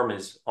storm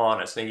is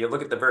on us. Now you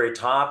look at the very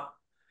top,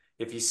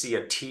 if you see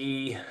a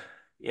T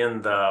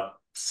in the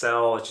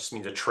cell, it just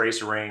means a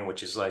trace of rain,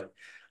 which is like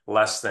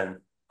less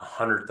than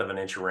 1/100 of an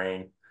inch of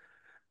rain.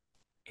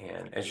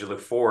 And as you look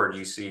forward,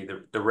 you see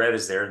the red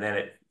is there. And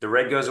then the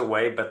red goes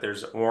away, but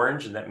there's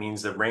orange, and that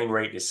means the rain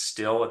rate is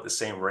still at the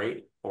same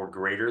rate or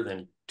greater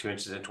than 2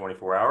 inches in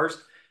 24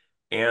 hours.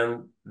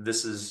 And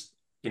this is,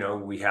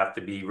 we have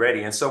to be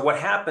ready. And so what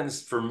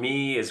happens for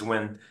me is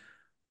when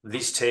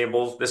this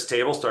table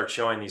starts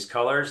showing these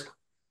colors,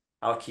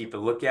 I'll keep a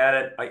look at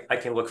it. I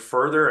can look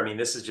further. I mean,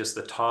 this is just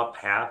the top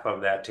half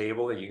of that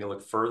table, and you can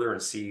look further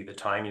and see the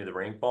timing of the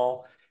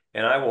rainfall.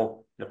 And I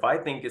will, if I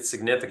think it's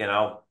significant,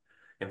 I'll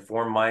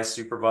inform my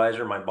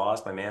supervisor, my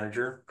boss, my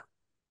manager.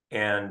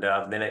 And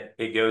then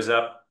it goes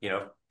up,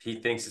 he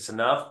thinks it's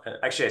enough. And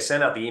actually, I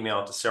send out the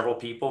email to several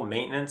people,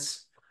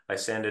 maintenance. I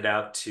send it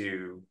out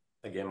to,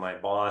 again, my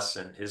boss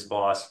and his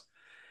boss.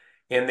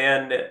 And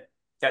then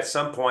at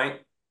some point,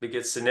 it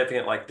gets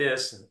significant like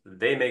this,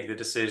 they make the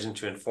decision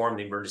to inform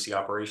the Emergency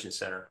Operations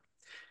Center.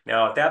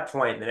 Now, at that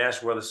point, the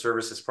National Weather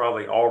Service has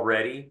probably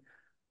already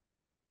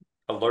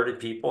alerted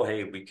people,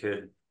 hey,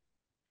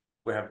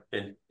 we have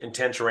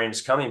intense rain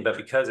is coming, but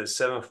because it's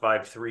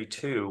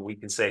 7532, we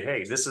can say,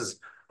 hey, this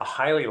is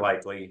highly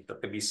likely there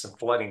could be some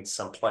flooding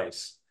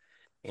someplace.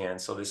 And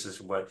so this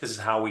is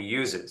how we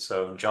use it.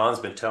 So John's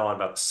been telling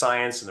about the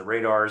science and the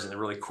radars and the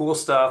really cool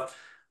stuff.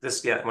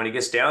 When he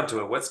gets down to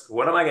it,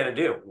 what am I going to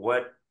do?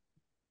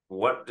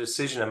 What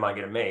decision am I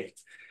going to make?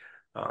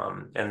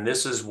 And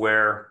this is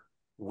where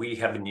we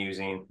have been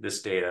using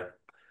this data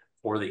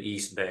for the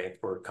East Bay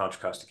for Contra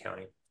Costa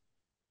County.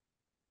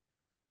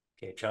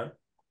 Okay, John.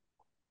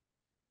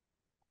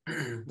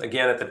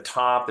 Again, at the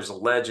top, there's a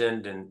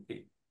legend and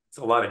it's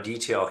a lot of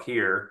detail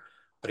here.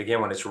 But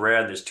again, when it's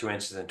red, there's 2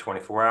 inches in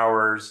 24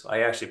 hours.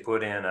 I actually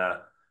put in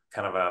a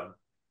kind of a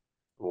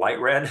light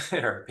red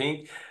or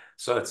pink.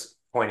 So it's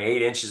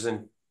 0.8 inches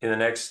in the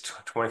next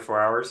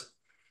 24 hours.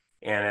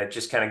 And it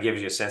just kind of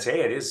gives you a sense,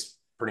 hey, it is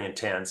pretty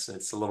intense.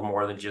 It's a little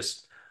more than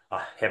just a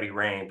heavy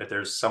rain, but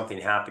there's something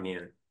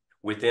happening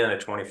within a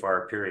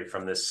 24-hour period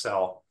from this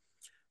cell.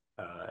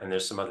 And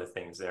there's some other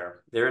things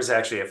there. There is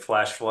actually a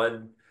flash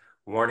flood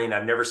warning.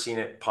 I've never seen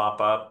it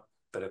pop up,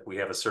 but if we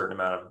have a certain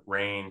amount of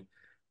rain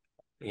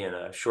in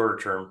a shorter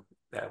term,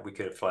 that we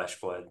could have flash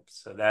flood.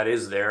 So that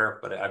is there,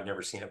 but I've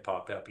never seen it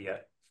pop up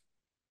yet.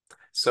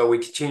 So we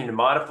continue to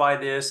modify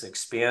this,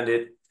 expand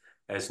it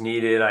as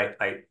needed.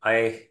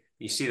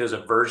 You see there's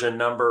a version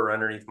number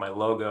underneath my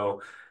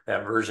logo.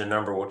 That version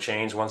number will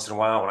change once in a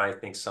while when I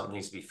think something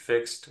needs to be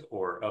fixed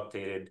or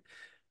updated.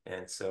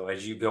 And so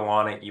as you go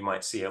on it, you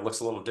might see it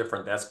looks a little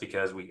different. That's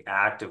because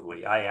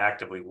I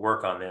actively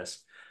work on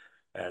this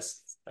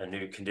as a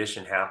new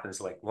condition happens,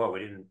 like, whoa,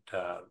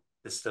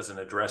 this doesn't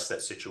address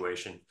that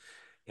situation,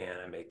 and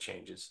I make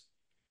changes.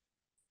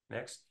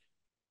 Next.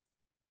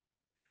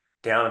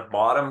 Down at the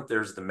bottom,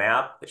 there's the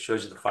map that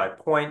shows you the 5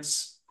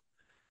 points.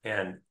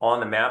 And on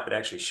the map, it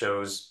actually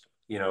shows,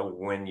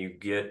 when you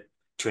get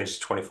 2 inches,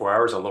 24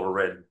 hours, a little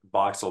red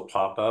box will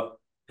pop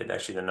up. And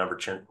actually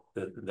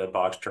the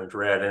box turns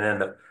red.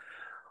 And then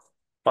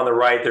on the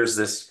right, there's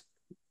this,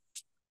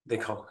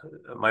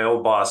 my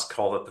old boss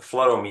called it the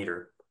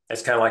floodometer.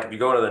 It's kind of like if you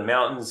go to the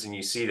mountains and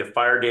you see the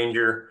fire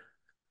danger,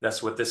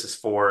 that's what this is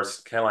for. It's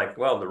kind of like,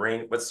 well,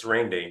 what's the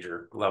rain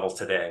danger level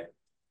today?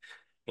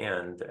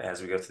 And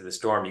as we go through the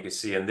storm, you can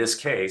see in this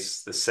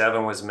case, the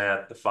 7 was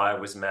met, the 5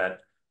 was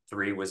met,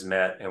 3 was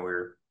met, and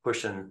we're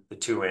pushing the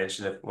 2 inch.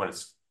 And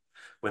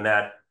when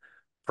that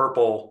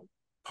purple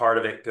part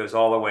of it goes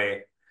all the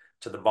way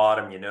to the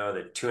bottom, you know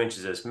that 2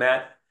 inches is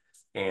met,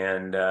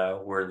 and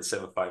we're in the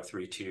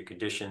 7532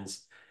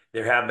 conditions.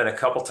 There have been a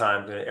couple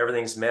times when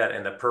everything's met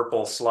and the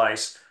purple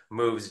slice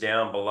moves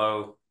down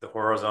below the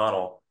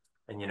horizontal,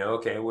 and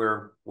okay,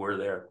 we're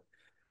there.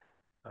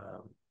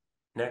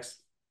 Next.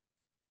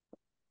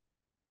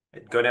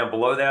 Go down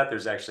below that,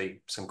 there's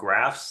actually some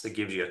graphs that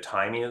gives you a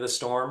timing of the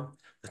storm.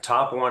 The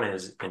top one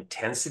is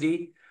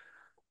intensity.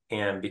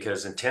 And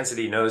because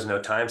intensity knows no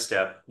time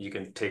step, you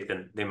can take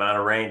the amount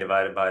of rain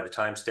divided by the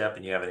time step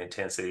and you have an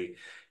intensity.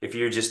 If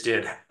you just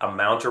did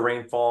amount of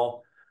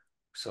rainfall,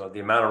 so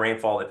the amount of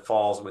rainfall that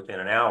falls within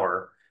an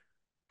hour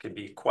could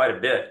be quite a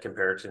bit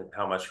compared to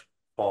how much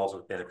falls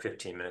within a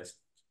 15 minutes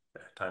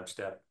time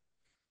step.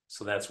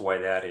 So that's why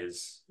that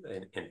is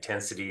an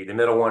intensity. The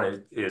middle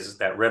one is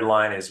that red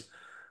line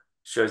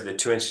shows the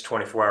 2 inch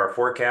 24-hour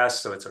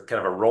forecast. So it's a kind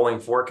of a rolling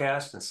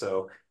forecast. And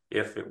so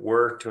if it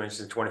were 2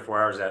 inches in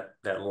 24 hours,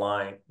 that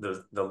line,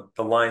 the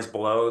lines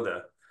below,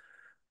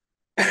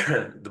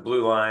 the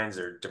blue lines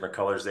are different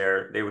colors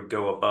there, they would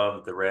go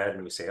above the red,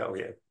 and we say, oh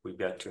yeah, we've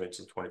got 2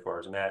 inches in 24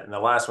 hours in that. And the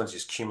last one's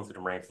just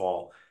cumulative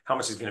rainfall. How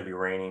much is going to be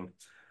raining?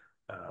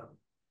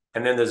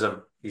 And then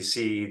you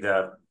see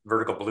the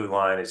vertical blue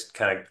line is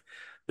kind of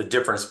the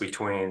difference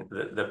between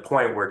the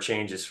point where it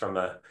changes from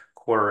a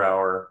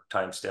quarter-hour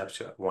time steps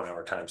to 1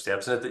 hour time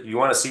steps. And if you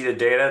want to see the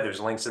data, there's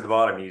links at the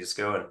bottom. You just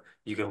go and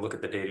you can look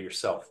at the data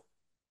yourself.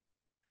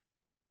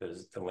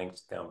 There's the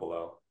links down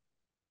below.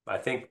 I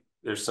think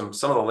there's some of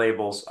the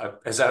labels.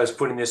 As I was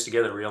putting this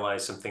together,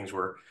 realized some things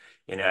were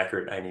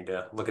inaccurate. I need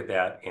to look at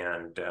that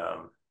and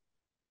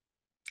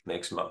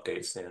make some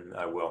updates, and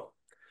I will.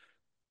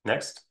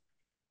 Next.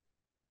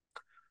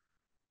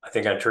 I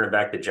think I'd turn it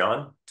back to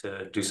John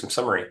to do some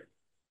summary.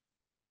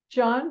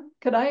 John,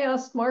 could I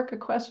ask Mark a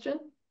question?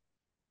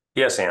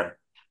 Yes, Ann.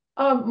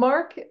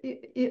 Mark,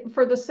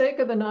 for the sake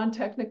of the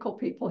non-technical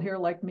people here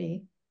like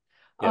me,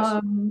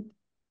 yes.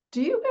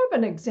 Do you have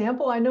an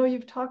example? I know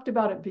you've talked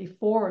about it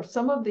before,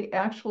 some of the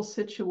actual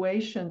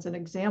situations, an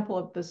example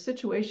of the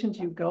situations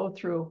you go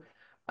through.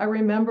 I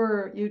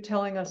remember you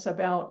telling us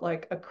about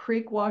like a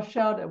creek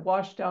washout, it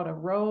washed out a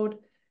road.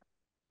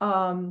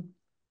 I'm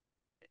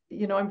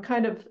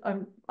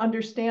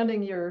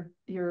understanding your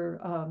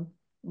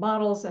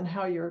models and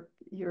how you're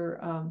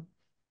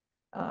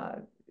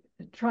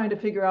trying to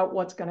figure out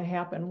what's going to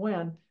happen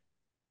when.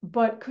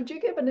 But could you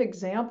give an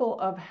example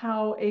of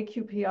how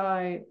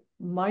AQPI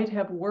might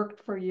have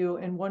worked for you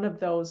in one of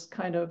those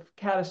kind of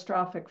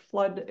catastrophic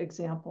flood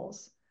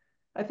examples?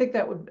 I think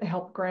that would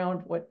help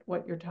ground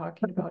what you're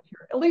talking about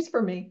here, at least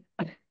for me.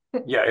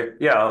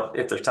 Yeah.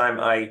 If there's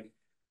time,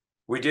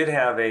 we did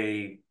have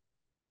a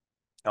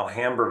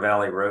Alhambra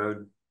Valley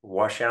Road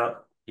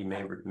washout. You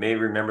may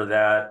remember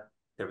that.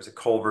 there was a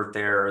culvert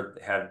there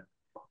that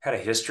had a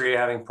history of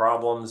having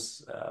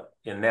problems.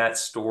 In that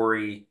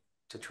story,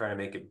 to try to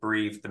make it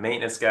brief, the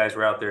maintenance guys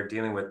were out there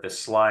dealing with the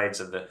slides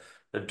of the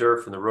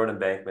dirt from the road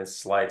embankment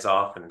slides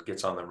off and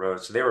gets on the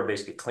road. So they were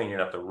basically cleaning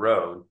up the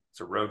road.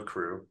 It's a road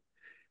crew.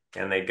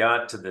 And they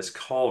got to this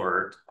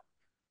culvert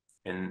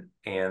and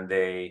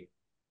they,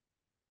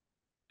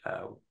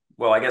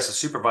 well, I guess the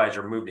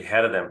supervisor moved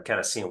ahead of them,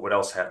 kind of seeing what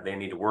else they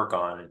need to work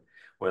on and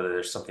whether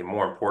there's something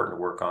more important to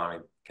work on,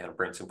 and kind of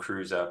bring some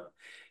crews up.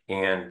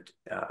 And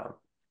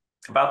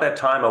about that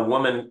time, a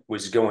woman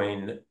was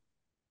going,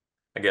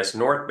 I guess,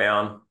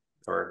 northbound,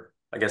 or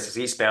I guess it's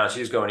eastbound. She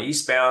was going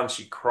eastbound.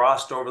 She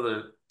crossed over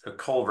the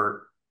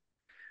culvert,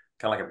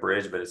 kind of like a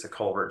bridge, but it's a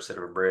culvert instead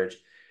of a bridge.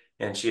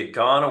 And she had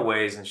gone a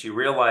ways and she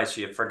realized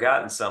she had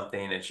forgotten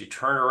something, and she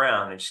turned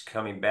around and she's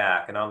coming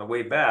back. And on the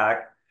way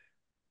back,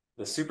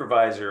 the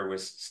supervisor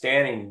was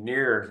standing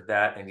near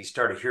that and he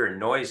started hearing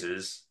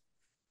noises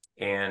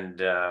and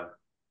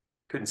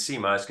couldn't see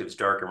much because it was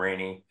dark and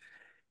rainy.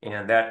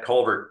 And that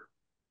culvert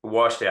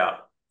washed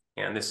out.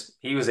 And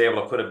he was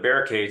able to put up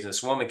barricades, and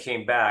this woman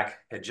came back,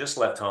 had just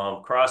left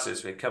home, crossed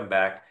this, had come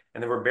back,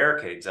 and there were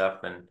barricades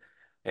up, and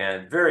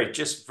there's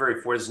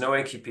no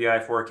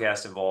AQPI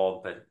forecast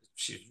involved, but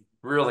she's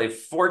really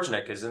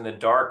fortunate because in the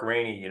dark,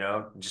 rainy,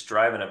 just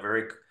driving a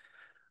very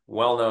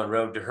well-known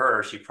road to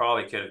her, she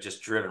probably could have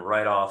just driven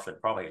right off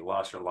and probably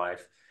lost her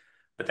life.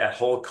 But that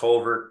whole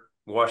culvert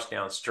washed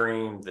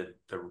downstream,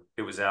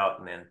 it was out,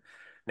 and then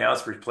now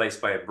it's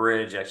replaced by a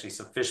bridge. Actually,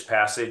 some fish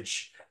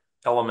passage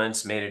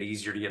elements made it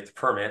easier to get the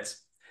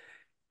permits.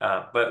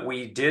 But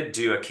we did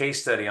do a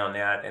case study on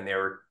that, and they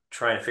were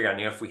trying to figure out,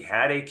 if we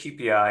had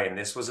AQPI, and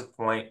this was a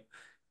point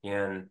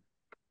in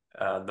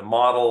the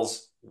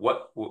models,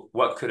 what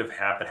could have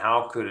happened?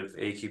 How could have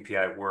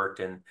AQPI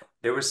worked? And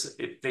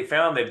they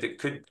found that it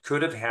could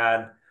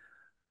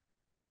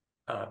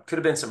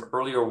have been some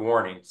earlier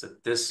warnings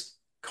that this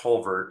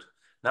culvert,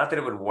 not that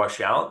it would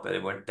wash out, but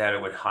that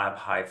it would have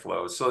high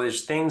flows. So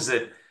there's things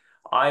that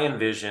I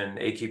envision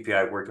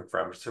AQPI working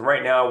from. So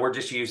right now we're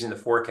just using the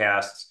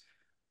forecasts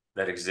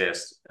that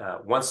exist.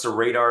 Once the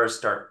radars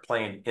start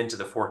playing into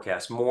the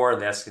forecast more,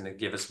 that's going to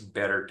give us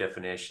better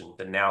definition,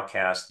 the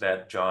nowcast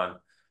that John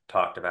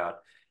talked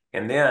about.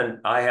 And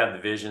then I have the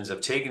visions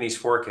of taking these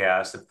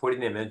forecasts and putting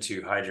them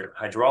into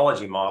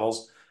hydrology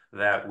models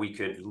that we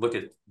could look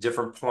at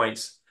different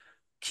points,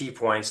 key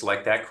points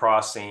like that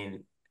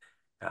crossing,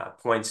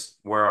 points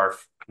where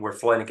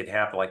flooding could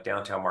happen, like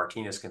downtown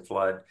Martinez can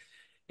flood,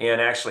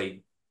 and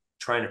actually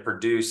trying to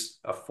produce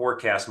a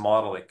forecast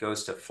model that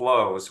goes to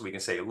flow, so we can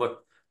say,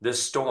 look,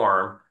 this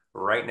storm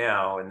right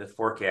now in the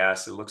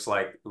forecast, it looks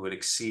like it would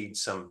exceed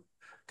some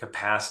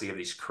capacity of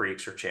these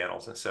creeks or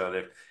channels. And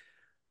so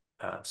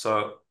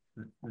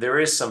there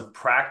is some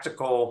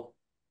practical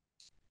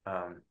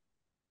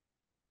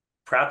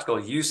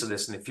use of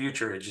this in the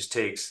future. It just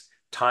takes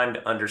time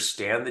to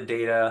understand the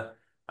data,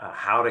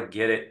 how to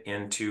get it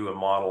into a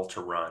model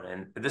to run.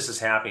 And this is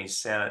happening.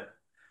 Santa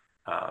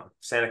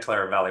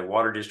Clara Valley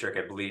Water District,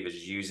 I believe,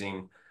 is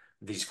using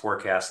these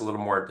forecasts a little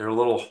more. They're a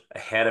little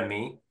ahead of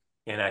me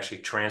in actually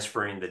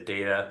transferring the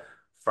data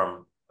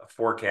from a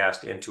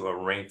forecast into a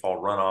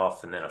rainfall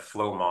runoff and then a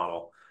flow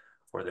model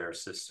for their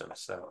system.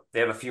 So they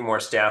have a few more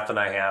staff than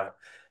I have.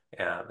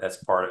 That's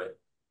part of it.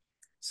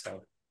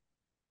 So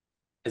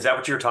is that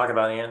what you were talking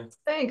about, Ann?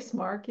 Thanks,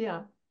 Mark.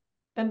 Yeah.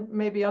 And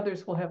maybe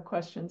others will have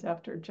questions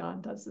after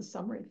John does the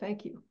summary.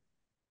 Thank you.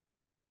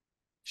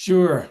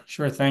 Sure.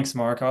 Thanks,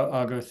 Mark.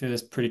 I'll go through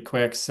this pretty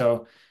quick.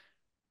 So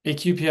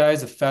AQPI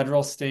is a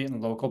federal, state,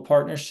 and local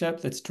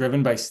partnership that's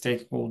driven by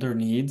stakeholder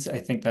needs. I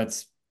think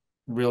that's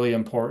really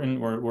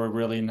important. We're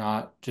really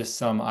not just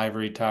some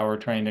ivory tower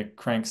trying to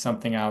crank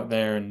something out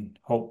there and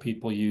hope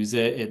people use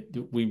it.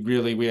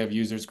 We have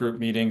users group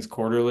meetings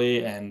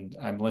quarterly, and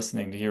I'm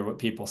listening to hear what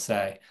people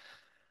say.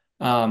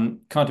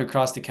 Contra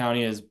Costa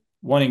County is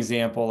one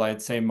example.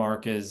 I'd say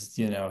Mark is,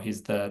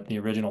 he's the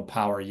original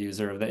power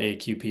user of the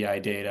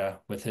AQPI data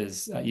with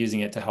his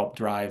using it to help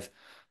drive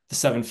the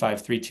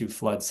 7532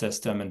 flood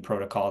system and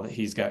protocol that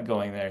he's got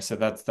going there. So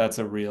that's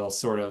a real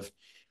sort of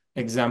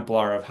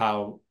exemplar of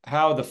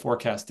how the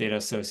forecast data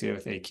associated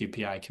with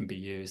AQPI can be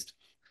used.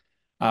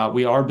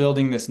 We are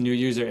building this new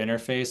user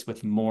interface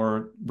with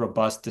more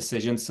robust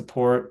decision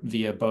support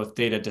via both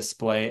data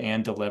display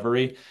and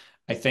delivery.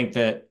 I think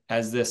that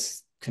as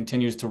this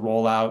continues to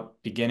roll out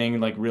beginning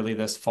like really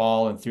this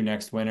fall and through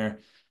next winter,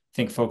 I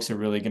think folks are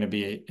really going to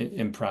be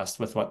impressed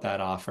with what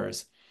that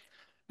offers.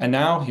 And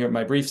now here,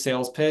 my brief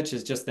sales pitch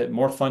is just that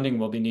more funding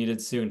will be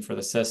needed soon for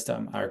the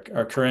system. Our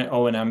current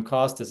O&M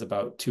cost is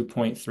about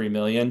 2.3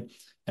 million,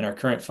 and our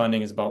current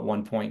funding is about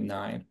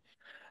 1.9.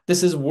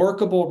 This is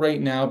workable right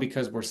now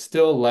because we're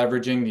still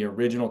leveraging the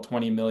original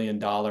 $20 million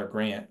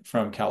grant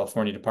from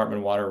California Department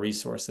of Water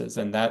Resources,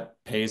 and that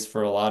pays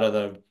for a lot of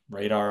the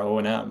radar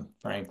O&M,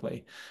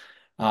 frankly.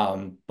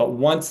 But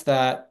once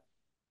that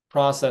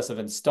process of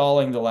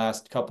installing the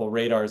last couple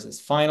radars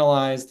is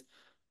finalized,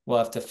 we'll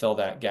have to fill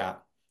that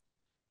gap.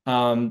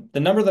 The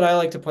number that I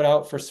like to put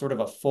out for sort of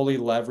a fully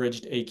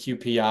leveraged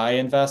AQPI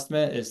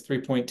investment is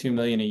 3.2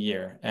 million a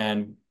year.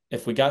 And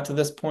if we got to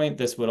this point,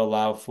 this would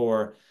allow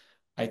for,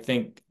 I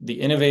think,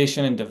 the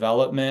innovation and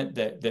development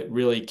that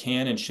really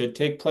can and should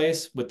take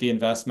place with the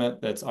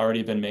investment that's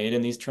already been made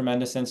in these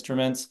tremendous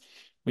instruments.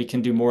 We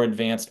can do more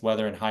advanced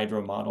weather and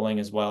hydro modeling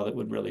as well that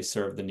would really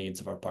serve the needs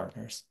of our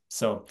partners.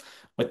 So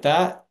with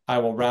that, I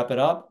will wrap it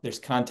up. There's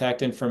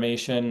contact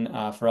information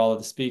for all of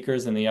the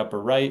speakers in the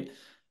upper right.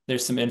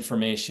 There's some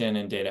information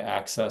and data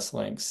access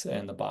links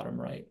in the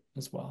bottom right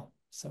as well.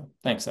 So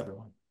thanks,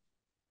 everyone.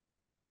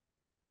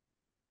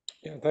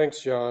 Yeah, thanks,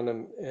 John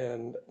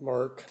and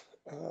Mark,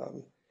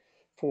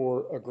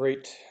 for a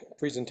great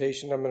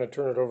presentation. I'm going to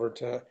turn it over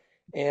to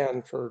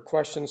Anne for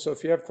questions. So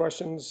if you have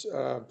questions,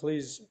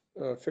 please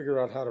figure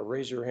out how to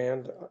raise your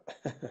hand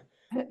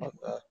on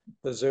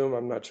the Zoom.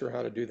 I'm not sure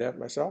how to do that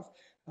myself.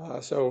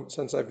 So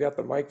since I've got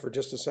the mic for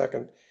just a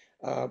second,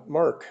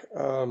 Mark,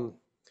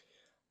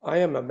 I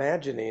am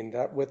imagining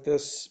that with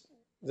this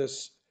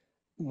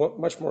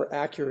much more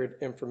accurate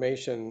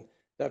information,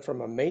 that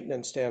from a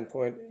maintenance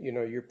standpoint,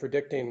 you're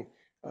predicting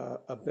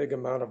a big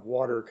amount of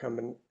water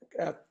coming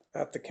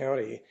at the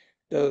county.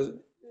 Does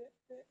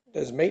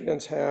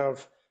maintenance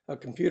have a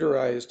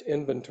computerized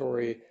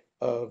inventory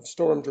of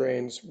storm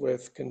drains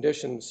with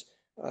conditions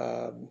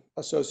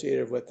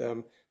associated with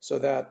them, so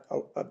that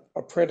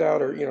a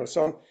printout or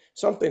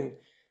something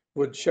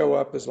would show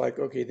up as like,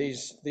 okay,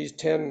 these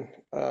 10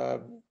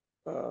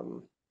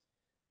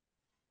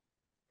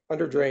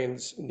 under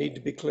drains need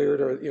to be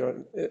cleared, or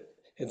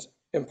it's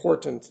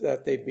important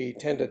that they be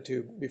tended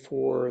to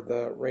before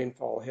the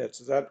rainfall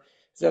hits. Is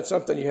that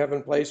something you have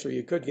in place, or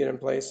you could get in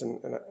place? And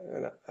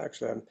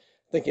actually, I'm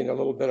thinking a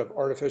little bit of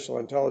artificial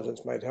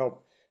intelligence might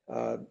help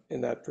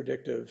in that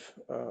predictive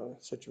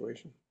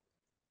situation.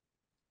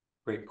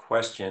 Great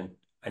question.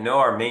 I know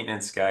our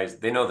maintenance guys,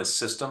 they know the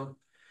system.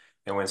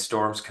 And when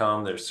storms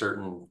come, there's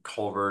certain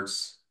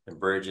culverts and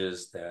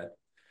bridges that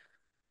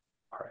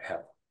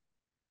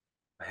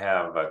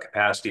have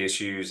capacity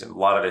issues, and a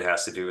lot of it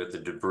has to do with the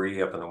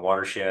debris up in the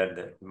watershed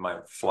that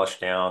might flush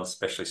down,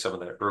 especially some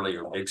of the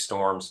earlier big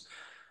storms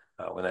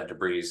when that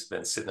debris has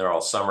been sitting there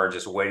all summer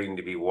just waiting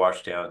to be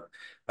washed down.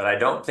 But I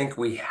don't think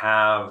we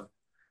have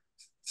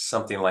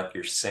something like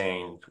you're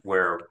saying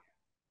where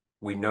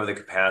we know the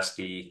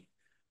capacity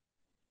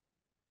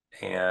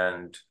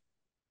and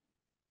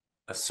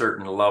a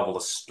certain level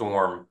of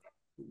storm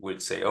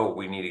would say, oh,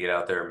 we need to get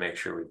out there and make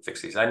sure we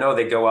fix these. I know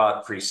they go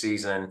out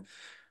pre-season.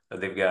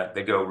 They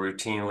go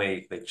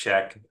routinely, they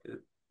check,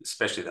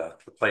 especially the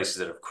places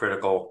that are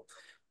critical,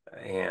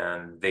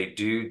 and they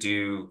do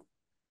due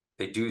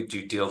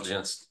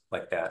diligence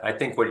like that. I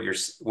think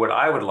what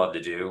I would love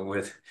to do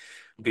would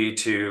be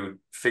to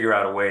figure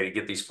out a way to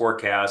get these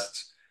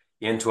forecasts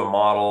into a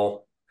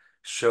model,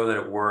 show that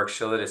it works,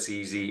 show that it's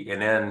easy,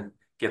 and then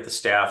get the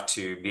staff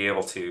to be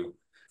able to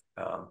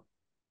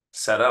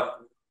set up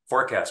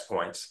forecast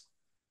points,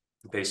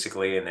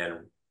 basically, and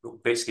then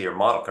basically your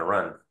model can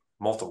run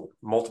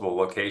multiple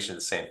locations at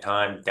the same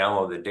time,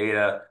 download the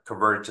data,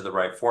 convert it to the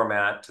right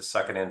format to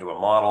suck it into a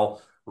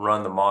model,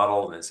 run the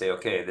model, and then say,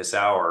 okay, this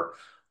hour,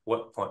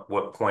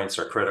 what points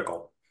are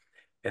critical?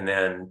 And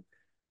then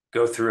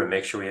go through and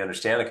make sure we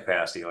understand the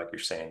capacity, like you're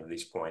saying, of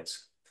these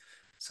points.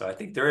 So I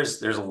think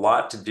there's a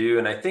lot to do.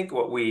 And I think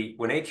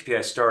when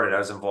AQPI started, I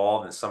was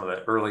involved in some of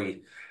the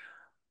early,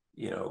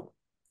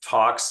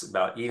 talks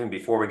about even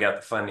before we got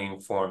the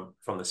funding from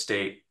the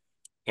state.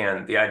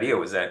 And the idea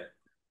was that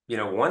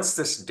once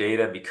this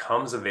data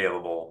becomes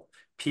available,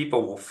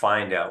 people will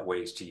find out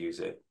ways to use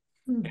it.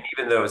 And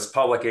even though it's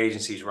public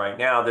agencies right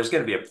now, there's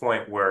going to be a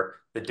point where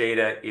the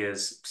data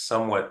is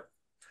somewhat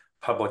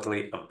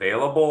publicly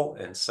available,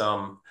 and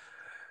some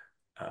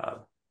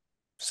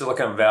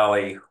Silicon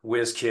Valley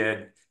whiz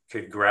kid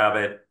could grab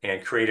it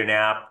and create an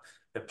app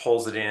that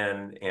pulls it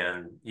in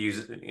and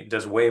it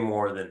does way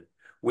more than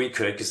we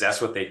could, because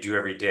that's what they do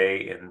every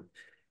day.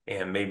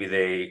 And maybe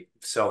they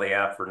sell the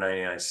app for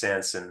 99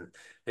 cents and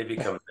they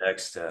become the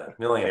next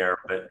millionaire.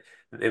 But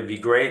it'd be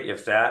great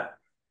if that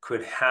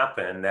could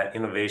happen, that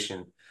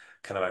innovation,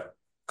 kind of a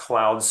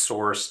cloud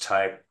source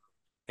type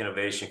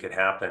innovation could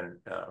happen.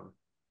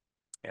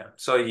 Yeah.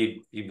 So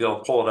you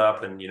pull it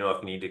up, and if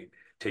you need to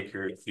take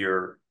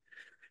your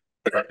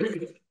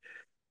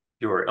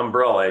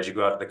umbrella as you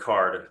go out to the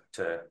car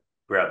to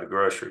grab the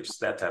groceries,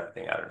 that type of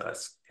thing. I don't know.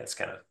 That's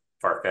kind of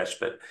far-fetched,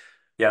 but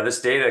yeah,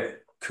 this data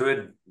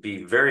could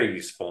be very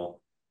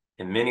useful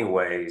in many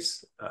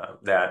ways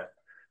that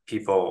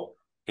people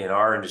in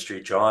our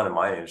industry, John, and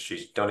my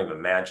industry, don't even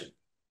imagine.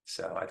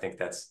 So I think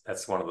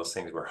that's one of those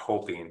things we're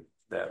hoping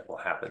that will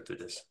happen through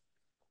this.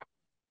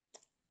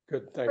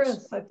 Good, thanks.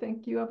 Chris, I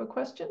think you have a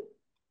question.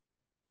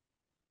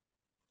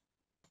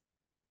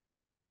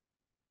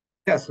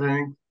 Yes, I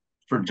think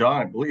for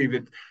John, I believe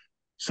it.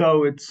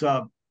 So it's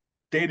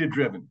data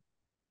driven.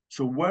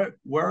 So where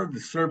are the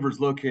servers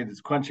located that's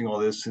quenching all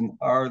this, and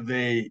are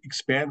they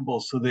expandable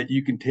so that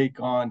you can take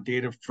on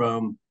data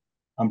from?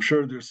 I'm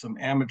sure there's some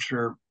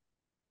amateur,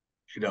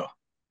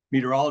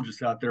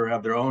 meteorologists out there who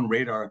have their own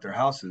radar at their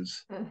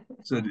houses.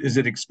 So is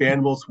it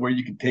expandable to where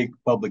you can take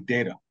public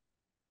data?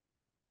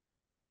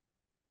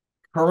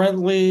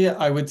 Currently,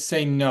 I would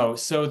say no.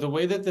 So the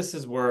way that this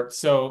has worked,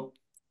 so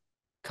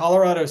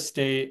Colorado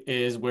State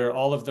is where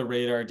all of the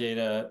radar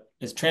data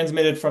is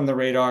transmitted from the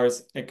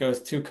radars. It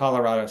goes to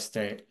Colorado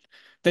State.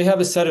 They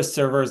have a set of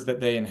servers that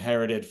they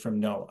inherited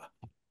from NOAA.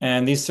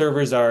 And these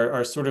servers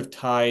are sort of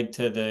tied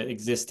to the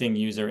existing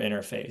user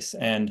interface.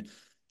 And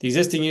the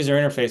existing user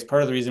interface,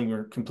 part of the reason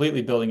we're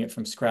completely building it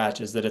from scratch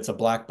is that it's a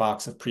black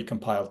box of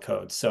precompiled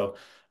code. So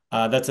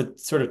that's a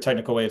sort of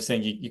technical way of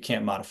saying you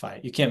can't modify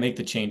it. You can't make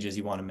the changes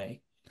you want to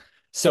make.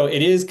 So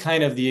it is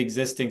kind of the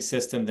existing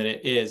system that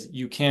it is.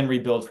 You can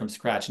rebuild from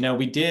scratch. Now,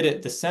 we did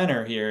at the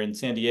center here in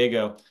San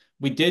Diego,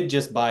 we did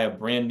just buy a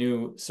brand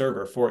new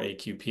server for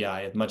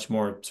AQPI, a much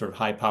more sort of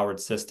high-powered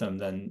system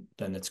than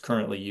it's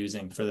currently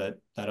using for that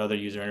other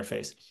user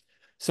interface.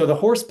 So the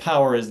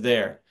horsepower is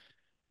there.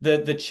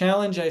 The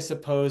challenge, I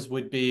suppose,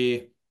 would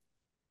be,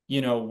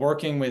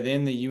 working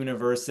within the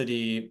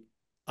university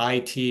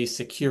IT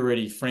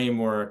security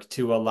framework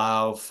to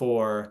allow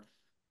for,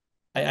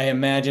 I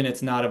imagine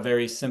it's not a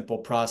very simple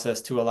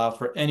process to allow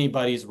for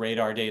anybody's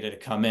radar data to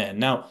come in.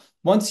 Now,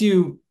 once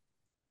you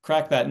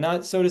crack that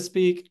nut, so to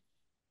speak,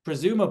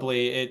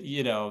 presumably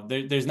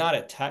there's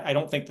not I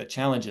don't think the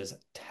challenge is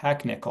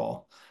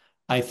technical.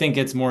 I think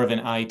it's more of an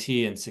IT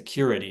and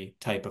security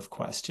type of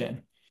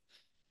question.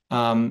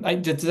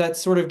 Does that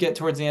sort of get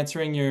towards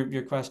answering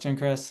your question,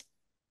 Chris?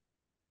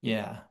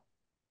 Yeah.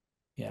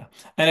 Yeah.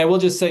 And I will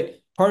just say,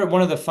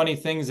 one of the funny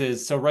things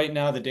is, so right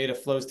now the data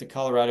flows to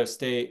Colorado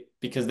State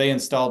because they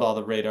installed all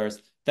the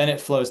radars. Then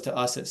it flows to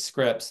us at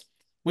Scripps.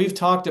 We've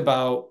talked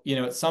about,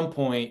 at some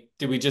point,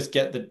 do we just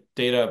get the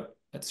data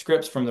at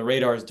Scripps from the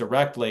radars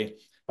directly?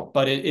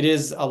 But it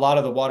is a lot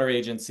of the water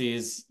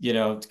agencies,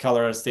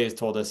 Colorado State has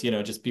told us,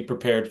 just be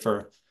prepared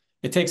for,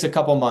 it takes a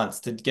couple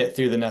months to get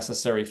through the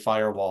necessary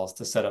firewalls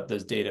to set up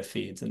those data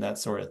feeds and that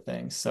sort of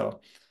thing. So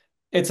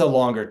it's a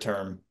longer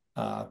term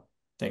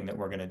thing that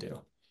we're going to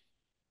do.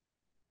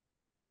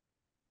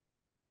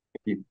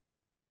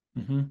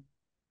 Mm-hmm.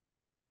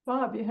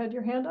 Bob, you had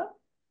your hand up?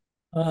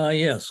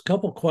 Yes, a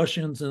couple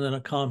questions and then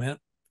a comment.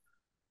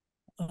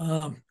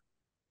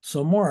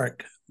 So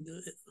Mark,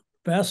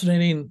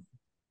 fascinating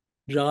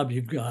job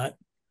you've got,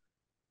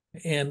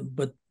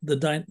 but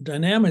the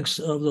dynamics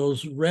of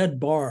those red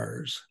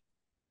bars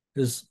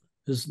is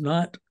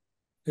not,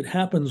 it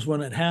happens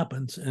when it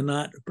happens and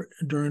not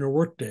during a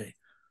workday.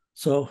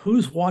 So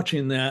who's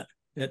watching that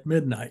at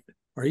midnight?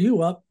 Are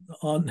you up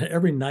on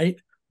every night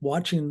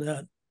watching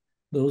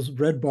those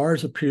red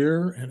bars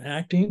appear and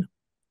acting?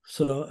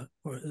 So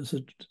is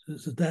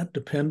it that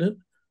dependent?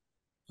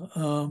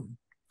 So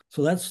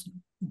that's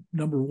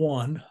number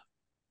one.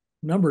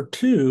 Number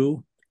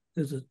two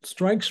is, it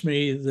strikes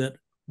me that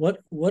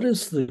what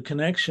is the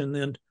connection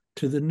then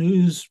to the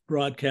news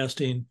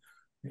broadcasting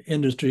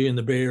industry in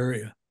the Bay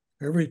Area?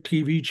 Every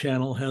TV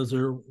channel has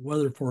their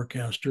weather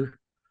forecaster.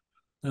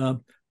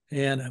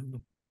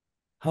 And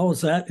how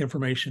is that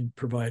information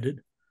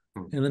provided?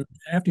 And then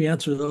after you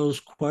answer those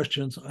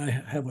questions, I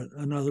have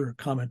another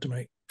comment to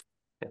make.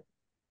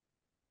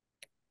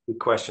 Good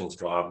questions,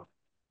 Bob.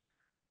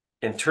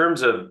 In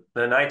terms of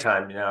the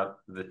nighttime,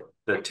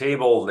 the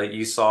table that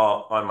you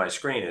saw on my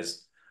screen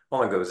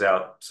only goes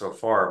out so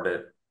far,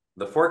 but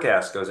the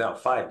forecast goes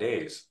out 5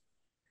 days.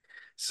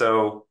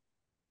 So,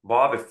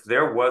 Bob, if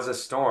there was a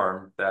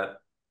storm that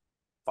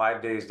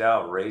 5 days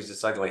out raised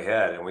its ugly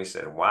head, and we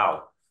said,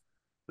 "Wow,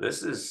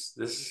 this is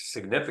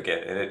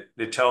significant," and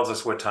it tells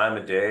us what time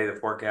of day, the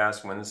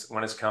forecast, when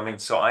it's coming.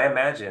 So I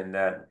imagine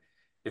that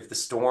if the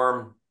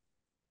storm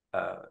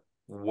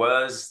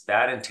was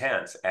that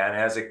intense, and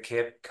as it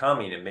kept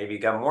coming, it maybe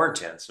got more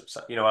intense.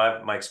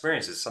 My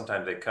experience is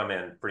sometimes they come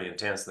in pretty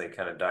intense and they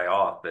kind of die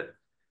off. But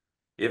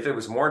if it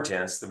was more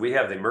intense, we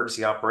have the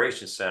Emergency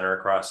Operations Center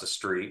across the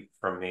street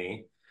from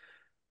me,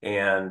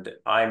 and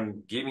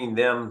I'm giving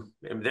them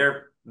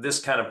this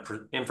kind of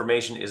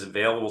information is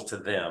available to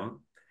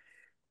them.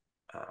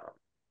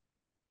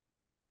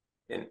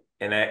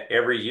 And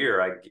every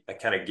year I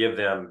kind of give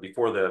them,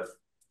 before the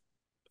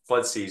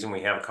flood season,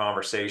 we have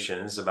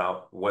conversations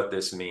about what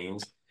this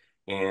means.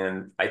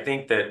 And I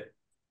think that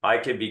I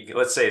could be,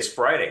 let's say it's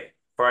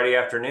Friday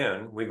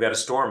afternoon, we've got a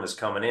storm that's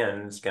coming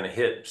in, it's going to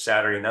hit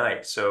Saturday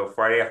night. So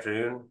Friday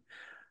afternoon,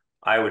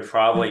 I would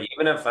probably,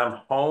 even if I'm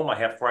home, I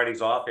have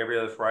Fridays off every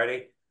other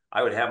Friday,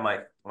 I would have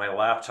my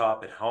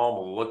laptop at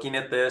home looking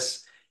at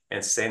this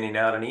and sending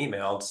out an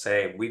email to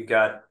say,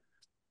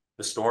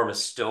 the storm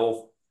is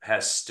still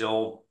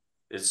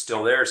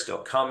there, still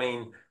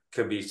coming.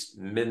 Could be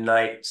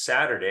midnight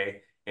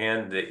Saturday,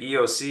 and the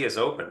EOC is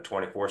open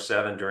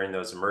 24/7 during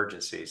those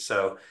emergencies.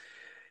 So,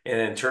 and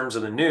in terms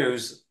of the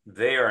news,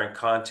 they are in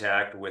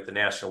contact with the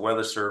National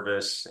Weather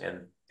Service,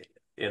 and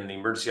in the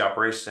Emergency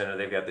Operations Center,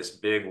 they've got this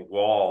big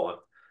wall of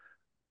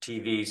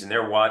TVs, and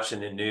they're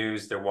watching the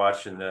news. They're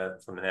watching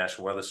from the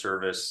National Weather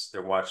Service.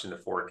 They're watching the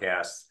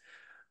forecasts.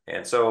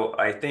 And so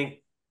I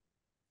think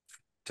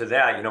to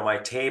that, my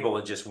table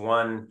is just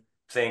one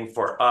thing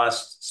for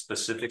us,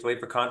 specifically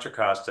for Contra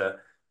Costa,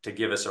 to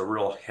give us a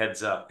real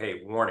heads up.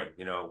 Hey, warning,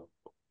 you know,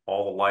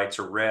 all the lights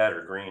are red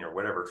or green or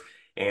whatever,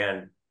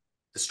 and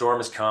the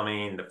storm is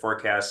coming, the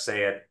forecasts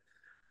say it.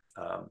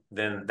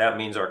 Then that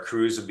means our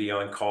crews will be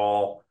on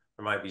call.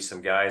 There might be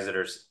some guys that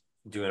are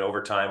doing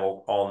overtime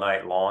all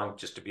night long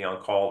just to be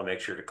on call to make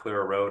sure to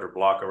clear a road or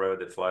block a road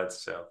that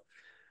floods. So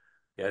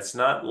yeah, it's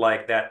not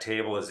like that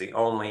table is the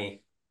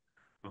only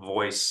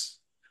voice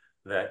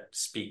that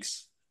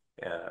speaks.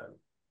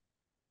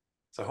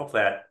 So I hope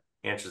that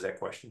answers that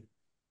question.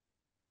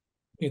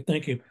 Okay,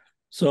 thank you.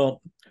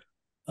 So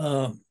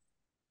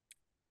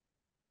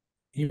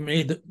you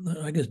made the,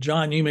 I guess,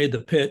 John, you made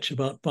the pitch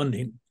about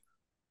funding.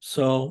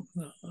 So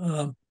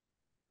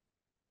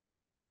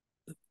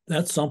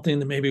that's something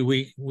that maybe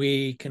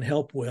we can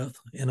help with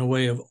in a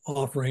way of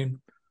offering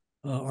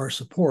our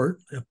support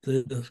if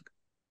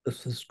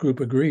this group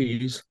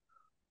agrees.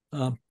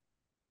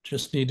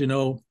 Just need to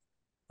know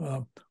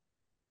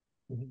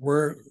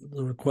where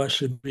the request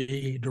should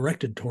be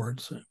directed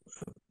towards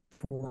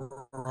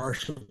for our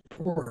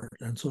support.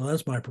 And so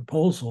that's my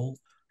proposal,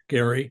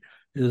 Gary,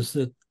 is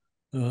that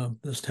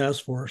this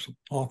task force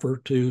offer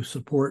to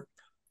support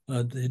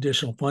the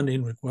additional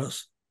funding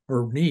requests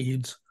or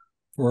needs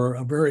for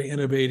a very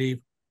innovative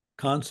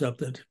concept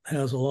that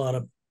has a lot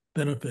of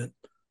benefit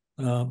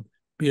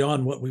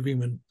beyond what we've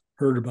even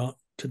heard about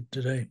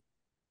today.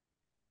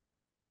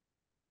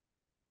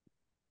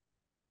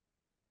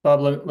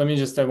 Bob, let me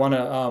just, I want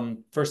to,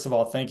 first of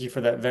all, thank you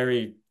for that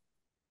very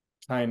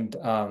kind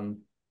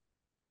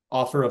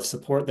offer of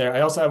support there.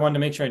 I wanted to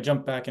make sure I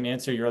jump back and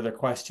answer your other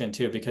question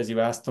too, because you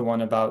asked the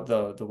one about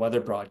the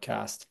weather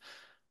broadcast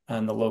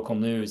and the local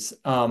news.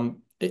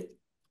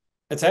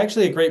 It's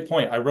actually a great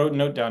point. I wrote a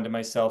note down to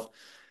myself.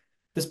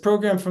 This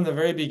program from the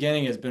very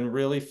beginning has been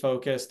really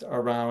focused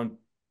around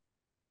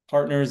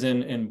partners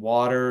in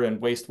water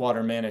and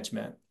wastewater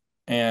management.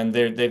 And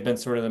they've been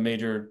sort of the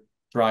major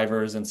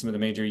drivers and some of the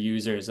major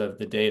users of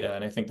the data.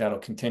 And I think that'll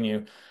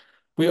continue.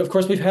 Of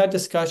course, we've had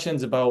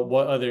discussions about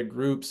what other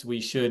groups we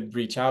should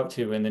reach out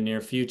to in the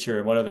near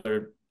future, what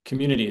other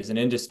communities and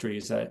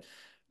industries.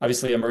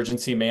 Obviously,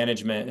 emergency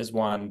management is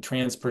one,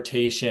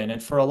 transportation.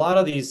 And for a lot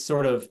of these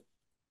sort of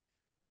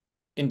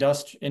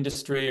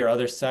industry or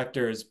other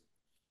sectors,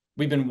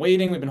 we've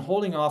been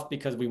holding off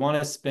because we want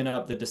to spin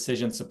up the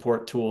decision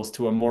support tools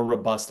to a more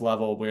robust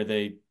level where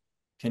they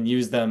can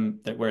use them,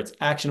 where it's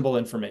actionable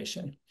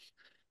information.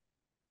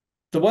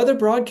 The weather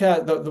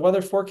broadcast, the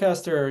weather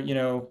forecaster, you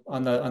know,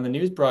 on the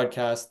news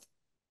broadcast,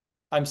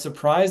 I'm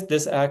surprised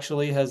this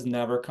actually has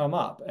never come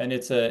up. And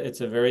it's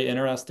a very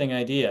interesting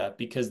idea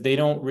because they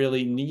don't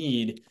really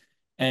need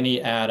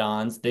any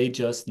add-ons. They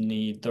just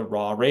need the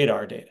raw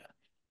radar data.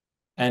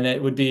 And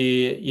it would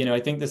be, you know, I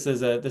think this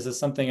is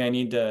something I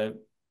need to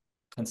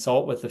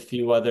consult with a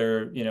few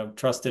other, you know,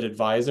 trusted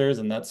advisors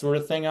and that sort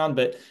of thing on,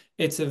 but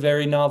it's a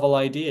very novel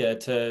idea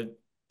to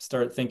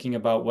start thinking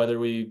about whether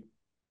we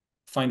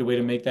find a way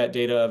to make that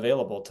data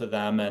available to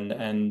them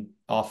and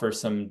offer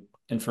some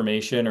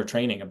information or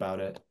training about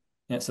it.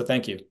 Yeah, so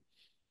thank you.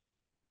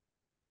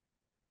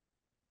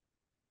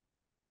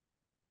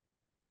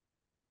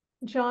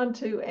 John,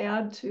 to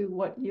add to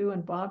what you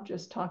and Bob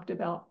just talked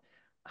about,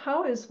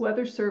 how is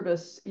Weather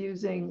Service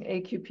using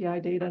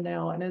AQPI data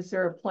now? And is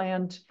there a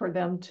plan for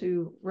them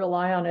to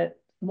rely on it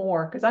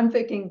more? Because I'm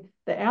thinking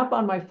the app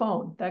on my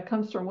phone, that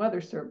comes from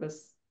Weather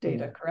Service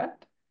data,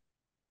 correct?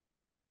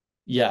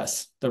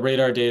 Yes, the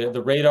radar data,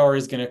 the radar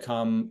is going to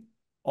come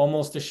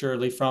almost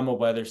assuredly from a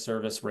Weather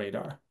Service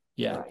radar.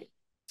 Yeah. Right.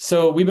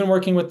 So we've been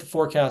working with the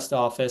forecast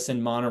office in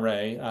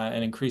Monterey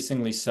and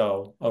increasingly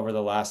so over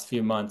the last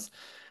few months.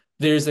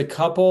 There's a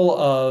couple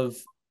of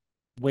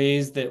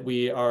ways that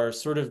we are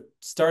sort of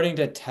starting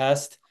to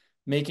test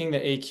making the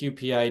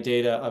AQPI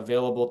data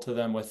available to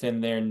them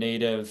within their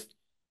native,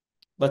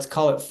 let's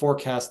call it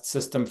forecast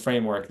system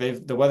framework.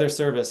 The Weather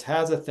Service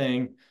has a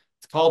thing.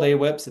 It's called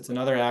AWIPS. It's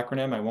another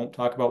acronym. I won't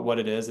talk about what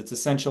it is. It's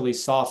essentially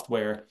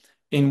software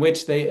in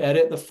which they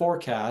edit the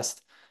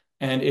forecast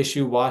and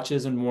issue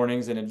watches and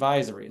warnings and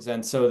advisories.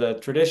 And so the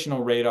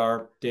traditional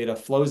radar data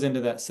flows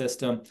into that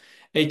system.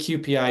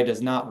 AQPI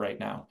does not right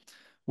now.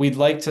 We'd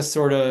like to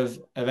sort of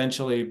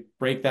eventually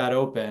break that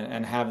open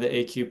and have the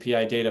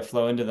AQPI data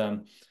flow into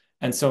them.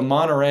 And so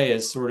Monterey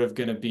is sort of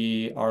going to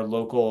be our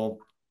local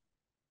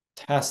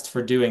test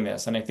for doing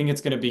this. And I think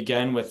it's going to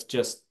begin with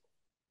just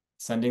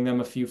sending them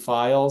a few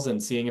files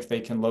and seeing if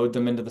they can load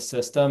them into the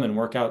system and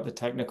work out the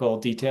technical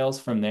details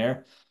from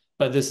there.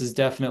 But this is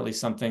definitely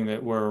something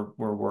that we're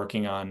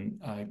working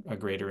on a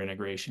greater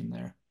integration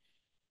there.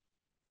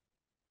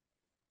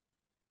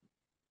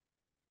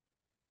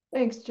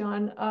 Thanks,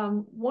 John.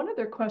 One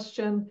other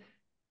question.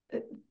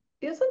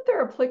 Isn't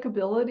there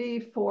applicability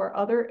for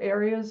other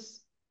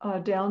areas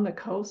down the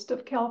coast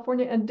of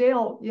California? And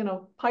Dale, you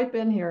know, pipe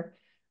in here.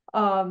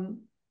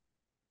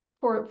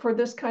 For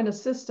this kind of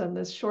system,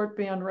 this short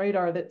band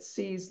radar that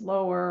sees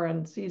lower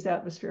and sees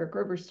atmospheric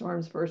river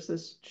storms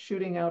versus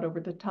shooting out over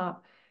the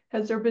top,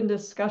 has there been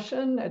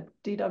discussion at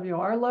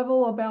DWR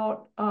level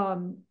about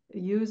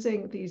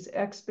using these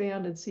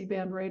X-band and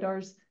C-band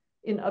radars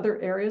in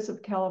other areas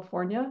of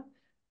California.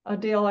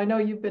 Dale, I know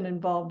you've been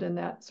involved in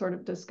that sort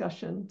of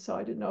discussion, so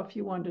I didn't know if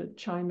you wanted to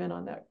chime in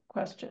on that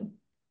question.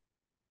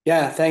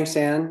 Yeah, thanks,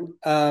 Ann.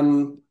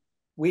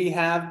 We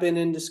have been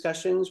in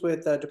discussions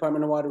with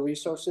Department of Water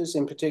Resources,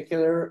 in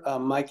particular,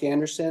 Mike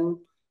Anderson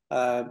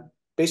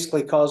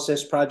basically calls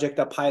this project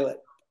a pilot.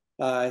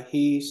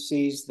 He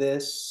sees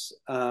this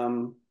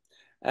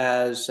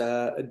as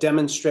a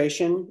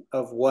demonstration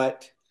of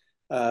what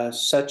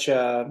such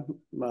a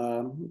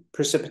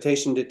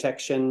precipitation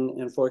detection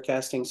and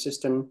forecasting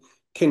system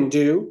can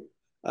do.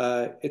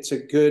 It's a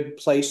good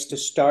place to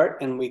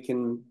start, and we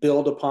can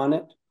build upon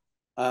it.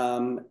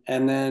 And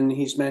then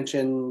he's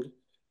mentioned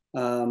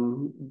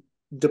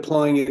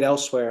deploying it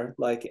elsewhere,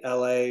 like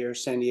LA or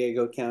San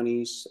Diego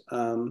counties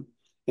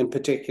in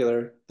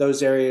particular,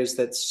 those areas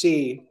that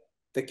see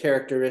the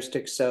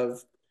characteristics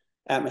of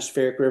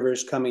atmospheric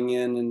rivers coming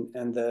in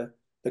and the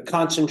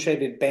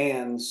concentrated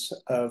bands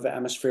of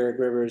atmospheric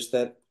rivers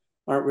that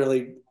aren't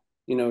really,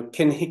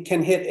 can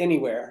hit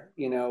anywhere,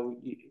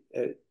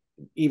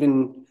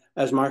 even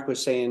as Mark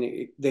was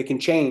saying, they can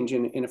change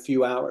in a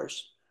few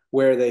hours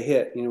where they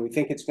hit. We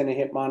think it's going to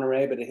hit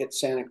Monterey, but it hits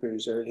Santa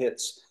Cruz or it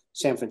hits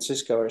San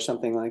Francisco or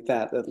something like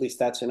that. At least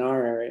that's in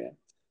our area.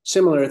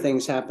 Similar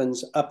things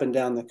happens up and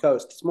down the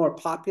coast. It's more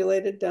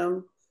populated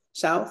down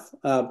south,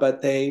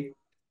 but they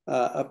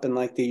up in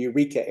like the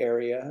Eureka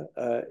area,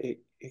 it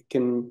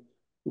can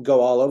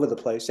go all over the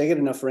place. They get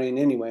enough rain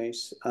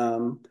anyways,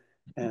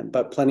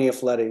 but plenty of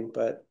flooding.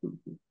 But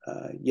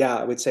yeah,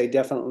 I would say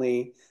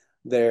definitely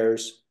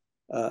there's,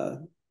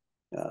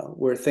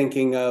 we're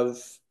thinking of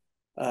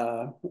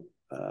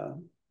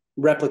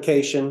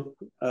replication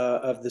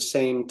of the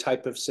same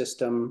type of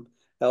system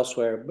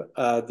elsewhere.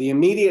 The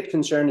immediate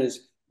concern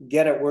is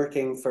get it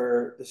working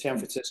for the San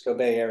Francisco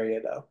Bay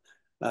Area,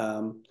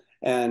 though.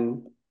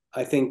 And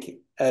I think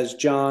as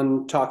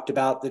John talked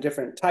about the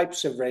different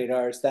types of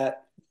radars,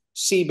 that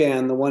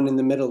C-band, the one in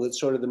the middle, that's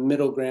sort of the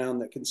middle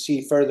ground that can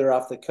see further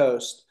off the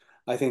coast,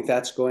 I think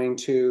that's going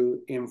to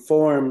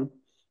inform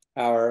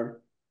our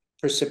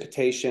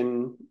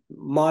precipitation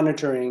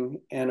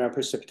monitoring and our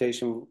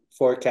precipitation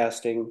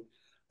forecasting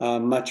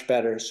much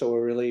better. So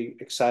we're really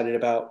excited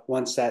about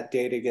once that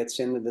data gets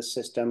into the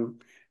system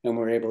and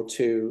we're able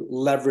to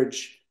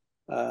leverage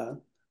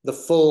the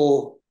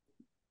full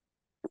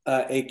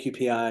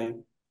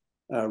AQPI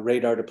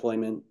radar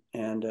deployment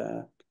and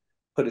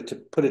put it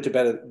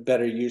to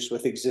better use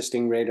with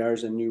existing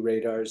radars and new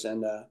radars.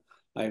 And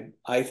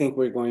I think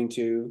we're going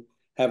to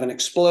have an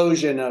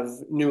explosion of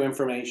new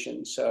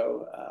information.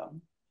 So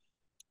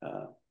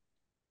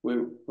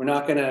we're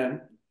not going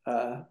to,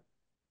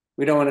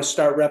 we don't want to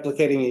start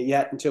replicating it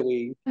yet until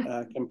we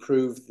can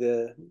prove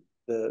the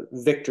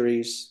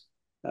victories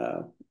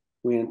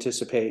we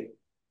anticipate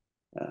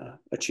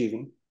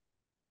achieving.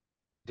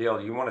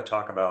 Dale, you want to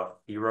talk about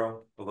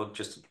HERO a little,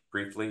 just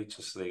briefly,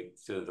 just the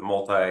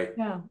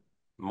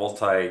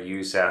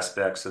multi-use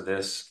aspects of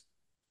this?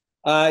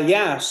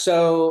 Yeah,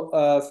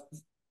 so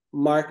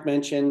Mark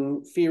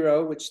mentioned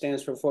FERO, which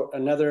stands for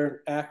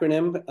another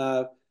acronym.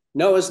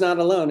 NOAA's not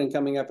alone in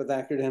coming up with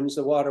acronyms.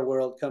 The water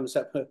world comes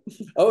up with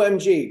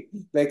OMG.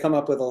 They come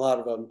up with a lot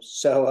of them.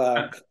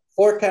 So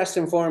Forecast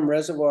Informed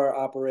Reservoir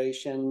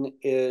Operation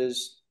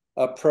is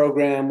a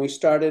program we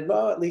started,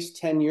 well, at least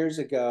 10 years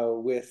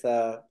ago with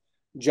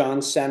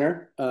John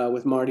Center,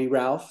 with Marty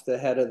Ralph, the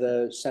head of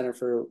the Center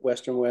for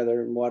Western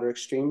Weather and Water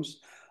Extremes.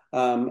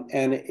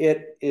 And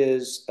it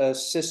is a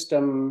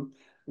system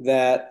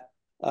that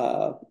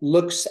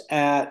looks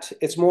at,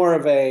 it's more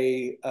of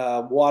a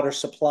water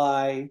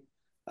supply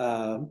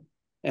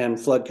and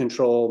flood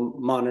control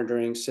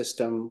monitoring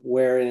system,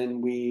 wherein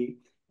we,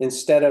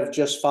 instead of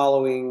just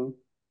following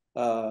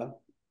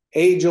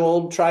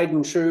age-old, tried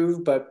and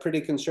true, but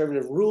pretty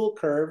conservative rule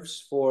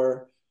curves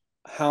for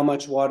how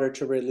much water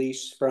to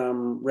release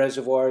from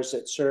reservoirs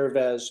that serve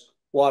as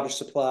water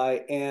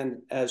supply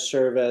and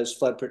serve as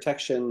flood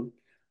protection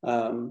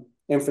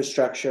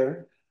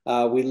infrastructure,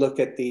 we look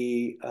at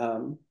the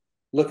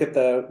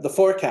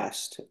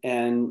forecast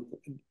and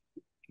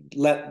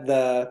let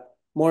the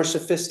more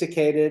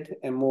sophisticated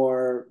and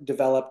more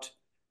developed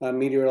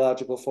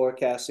meteorological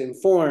forecasts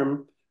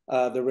inform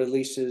the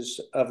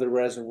releases of the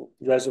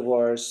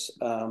reservoirs,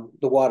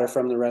 the water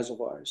from the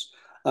reservoirs.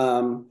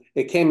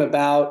 It came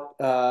about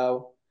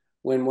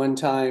when one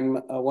time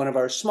one of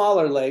our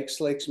smaller lakes,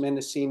 Lakes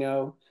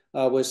Mendocino,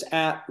 was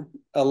at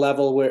a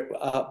level where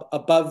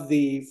above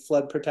the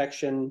flood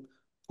protection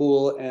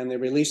pool, and they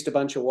released a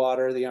bunch of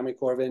water. The Army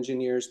Corps of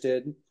Engineers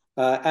did,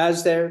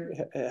 as there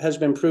has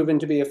been proven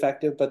to be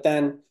effective. But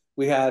then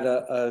we had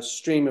a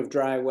stream of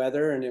dry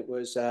weather, and it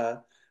was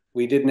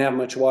we didn't have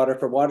much water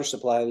for water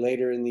supply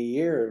later in the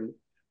year. And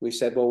we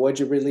said, well, what'd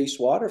you release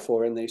water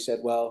for? And they said,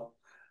 well,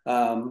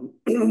 well,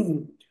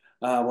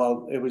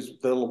 it was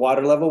the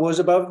water level was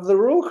above the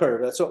rule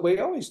curve. That's what we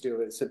always do.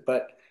 It said,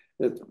 but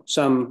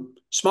some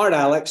smart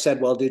Alex said,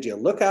 well, did you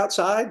look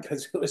outside?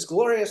 Because it was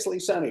gloriously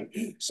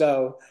sunny.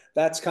 So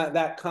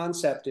that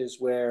concept is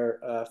where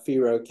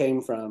FERO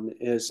came from,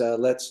 is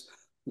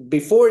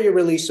before you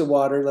release the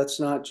water, let's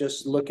not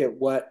just look at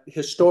what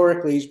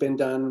historically has been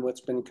done,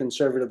 what's been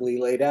conservatively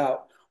laid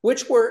out,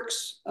 which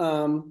works.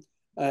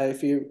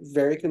 If you're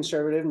very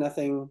conservative,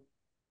 nothing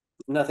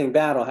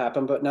bad will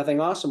happen, but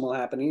nothing awesome will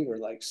happen either,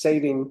 like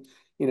saving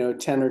 10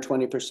 or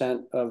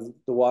 20% of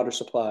the water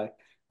supply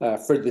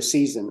for the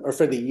season, or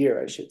for the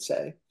year, I should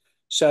say.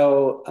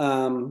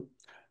 So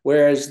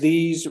whereas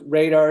these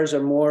radars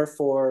are more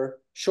for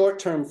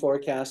short-term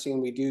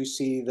forecasting, we do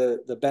see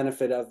the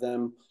benefit of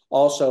them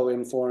also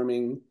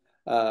informing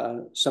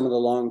some of the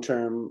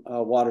long-term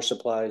water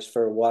supplies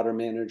for water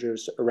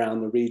managers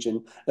around the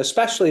region,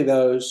 especially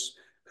those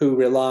who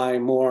rely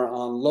more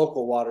on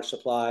local water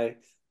supply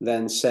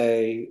than,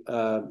 say,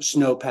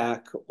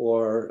 snowpack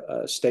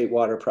or state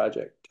water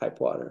project type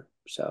water.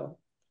 So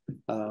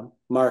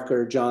Mark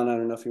or John, I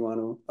don't know if you want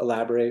to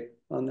elaborate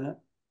on that.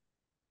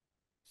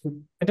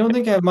 I don't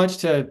think I have much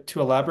to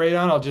elaborate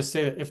on. I'll just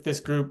say that if this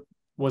group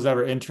was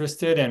ever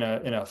interested in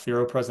a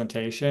FERO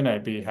presentation,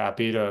 I'd be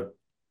happy to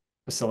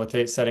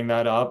facilitate setting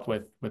that up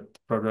with the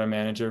program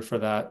manager for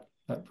that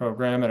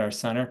program at our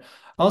center.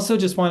 I also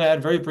just want to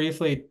add very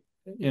briefly,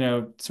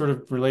 sort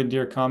of related to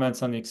your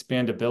comments on the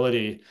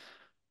expandability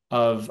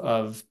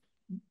of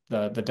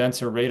the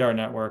denser radar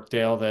network,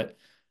 Dale, that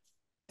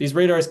these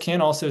radars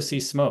can also see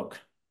smoke.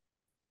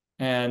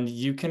 And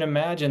you can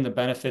imagine the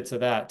benefits of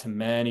that to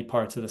many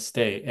parts of the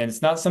state. And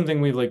it's not something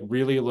we've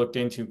really looked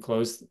into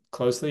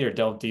closely or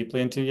delved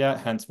deeply into yet,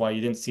 hence why you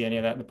didn't see any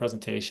of that in the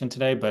presentation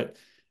today. But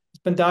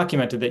it's been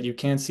documented that you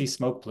can see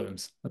smoke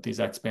plumes with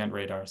these X-band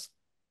radars.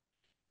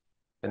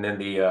 And then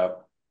the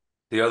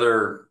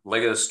other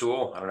leg of the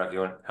stool, I don't know if you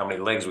want how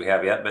many legs we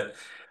have yet, but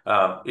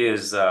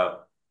is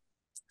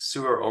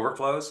sewer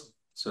overflows.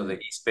 So the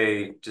East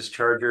Bay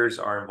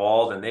dischargers are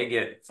involved, and they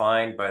get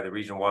fined by the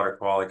Regional Water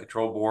Quality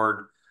Control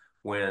Board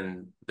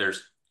when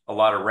there's a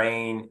lot of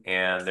rain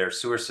and their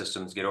sewer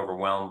systems get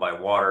overwhelmed by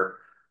water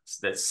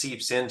that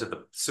seeps into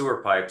the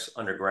sewer pipes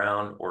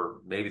underground, or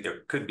maybe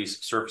there could be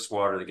some surface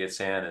water that gets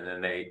in, and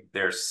then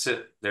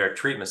their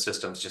treatment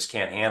systems just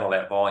can't handle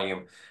that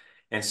volume.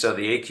 And so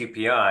the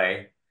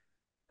AQPI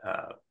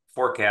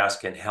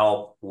forecast can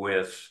help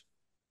with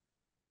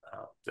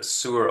the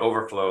sewer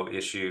overflow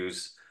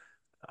issues.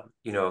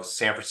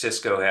 San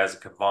Francisco has a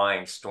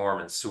combined storm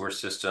and sewer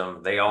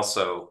system. They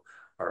also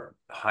are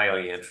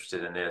highly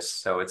interested in this.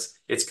 So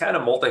it's kind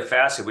of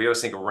multifaceted. We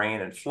always think of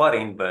rain and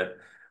flooding, but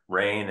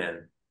rain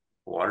and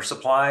water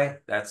supply,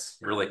 that's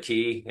really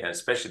key. And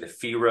especially the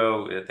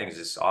FERO, I think is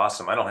just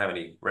awesome. I don't have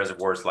any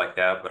reservoirs like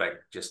that, but I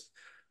just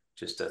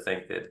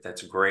think that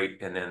that's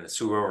great. And then the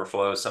sewer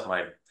overflow is something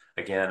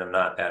I'm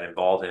not that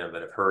involved in,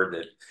 but I've heard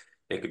that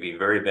it could be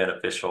very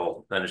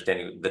beneficial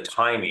understanding the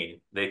timing.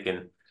 They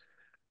can,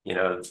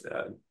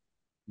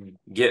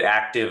 get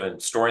active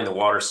and storing the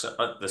water,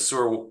 the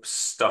sewer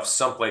stuff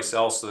someplace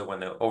else, so that when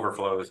the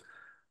overflows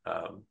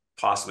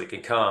possibly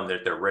can come,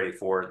 they're ready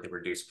for it. They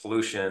reduce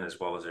pollution, as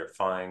well as their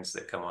fines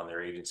that come on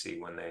their agency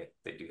when they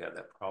do have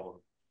that problem.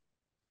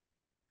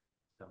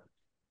 So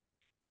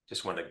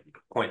just want to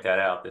point that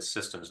out. This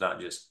system's not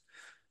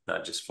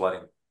just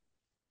flooding.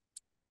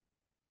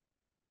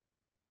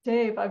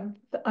 Dave,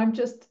 I'm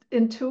just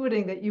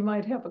intuiting that you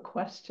might have a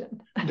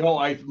question.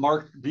 No,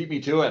 Mark beat me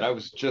to it. I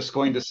was just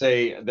going to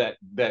say that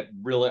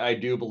really I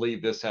do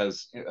believe this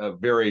has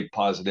very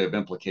positive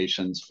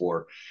implications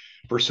for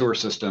sewer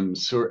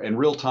systems. And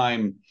real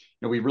time,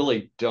 we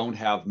really don't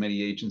have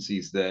many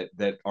agencies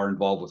that are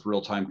involved with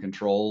real time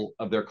control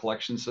of their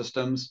collection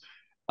systems.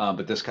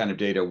 But this kind of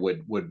data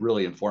would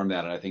really inform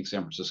that. And I think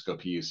San Francisco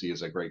PUC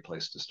is a great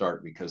place to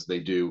start, because they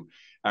do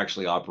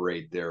actually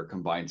operate their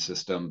combined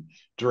system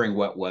during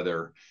wet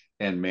weather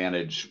and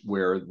manage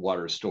where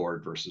water is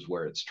stored versus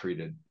where it's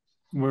treated.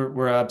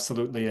 We're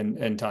absolutely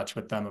in touch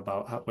with them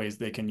about ways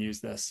they can use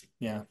this.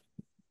 Yeah.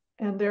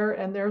 And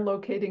they're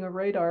locating a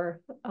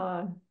radar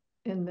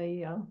in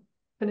the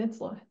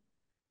peninsula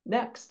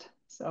next.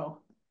 So,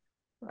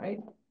 right.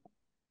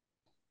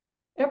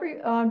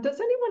 Does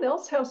anyone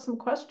else have some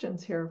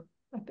questions here?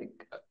 I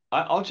think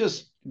I'll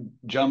just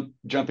jump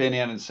in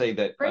and say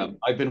that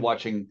I've been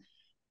watching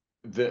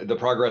the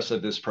progress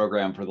of this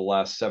program for the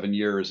last 7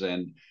 years,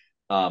 and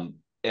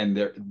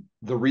the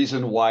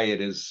reason why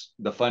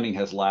the funding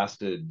has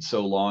lasted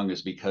so long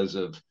is because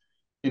of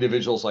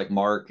individuals like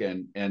Mark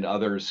and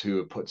others who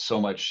have put so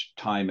much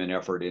time and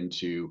effort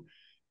into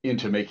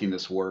making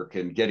this work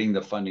and getting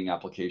the funding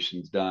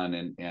applications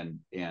done,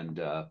 and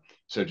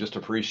so just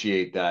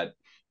appreciate that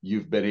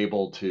you've been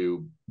able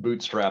to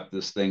bootstrap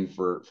this thing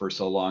for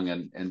so long,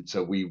 and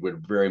so we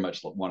would very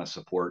much want to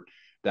support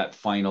that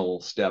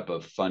final step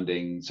of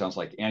funding. Sounds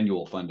like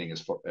annual funding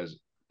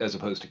as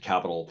opposed to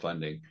capital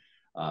funding,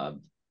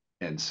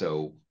 and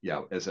so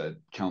yeah, as a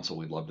council,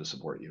 we'd love to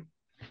support you.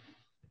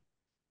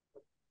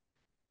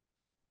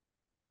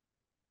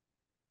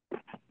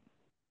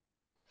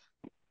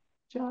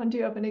 John, do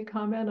you have any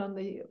comment on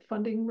the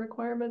funding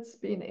requirements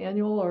being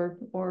annual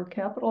or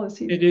capital?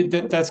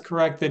 That's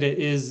correct that it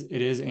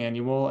is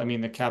annual. I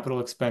mean, the capital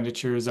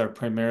expenditures are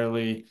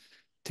primarily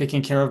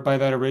taken care of by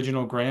that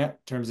original grant in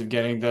terms of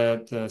getting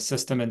the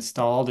system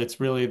installed. It's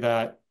really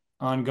that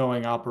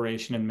ongoing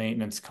operation and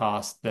maintenance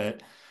cost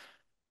that,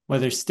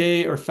 whether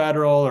state or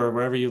federal or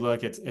wherever you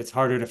look, it's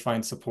harder to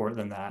find support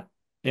than that.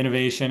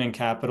 Innovation and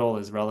capital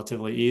is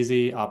relatively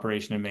easy.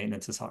 Operation and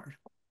maintenance is hard.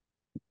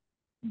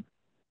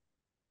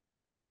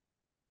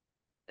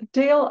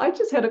 Dale, I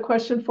just had a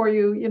question for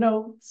you. You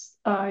know,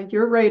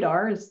 your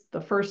radar is the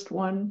first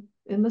one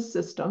in the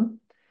system.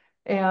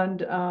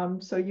 And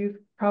so you've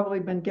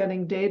probably been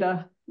getting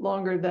data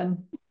longer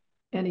than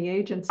any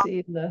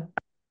agency in the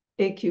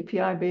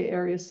AQPI Bay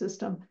Area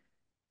system.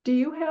 Do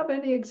you have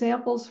any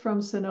examples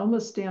from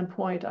Sonoma's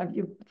standpoint?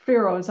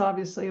 Faro is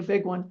obviously a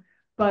big one,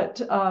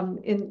 but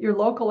in your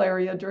local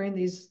area during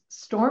these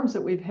storms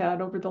that we've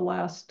had over the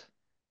last,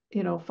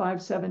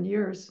 5-7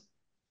 years?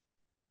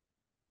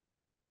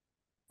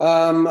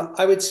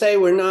 I would say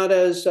we're not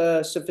as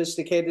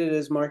sophisticated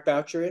as Mark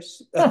Boucher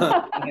is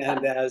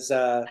and as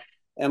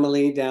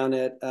Emily down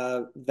at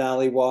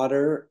Valley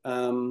Water.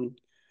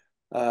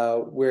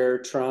 We're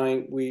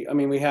trying,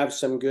 we have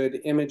some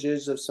good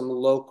images of some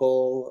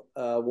local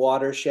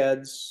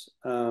watersheds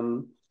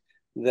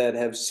that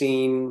have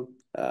seen,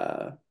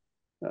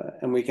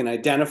 and we can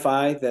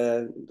identify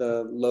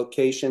the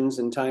locations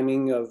and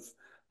timing of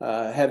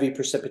heavy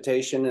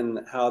precipitation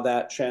and how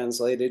that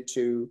translated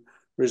to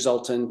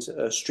resultant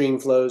stream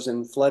flows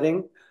and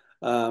flooding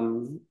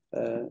during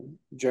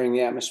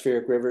the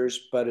atmospheric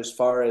rivers. But as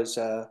far as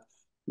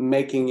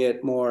making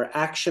it more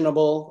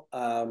actionable,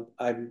 I'm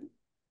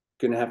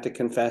going to have to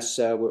confess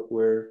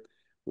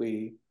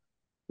we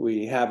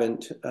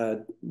haven't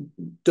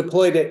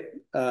deployed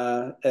it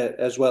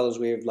as well as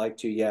we would like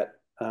to yet.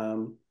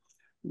 John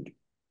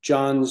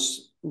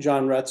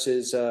Rutz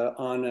is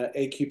on an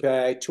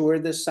AQPI tour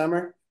this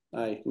summer.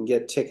 You can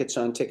get tickets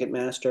on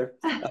Ticketmaster.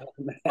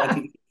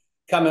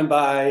 Coming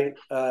by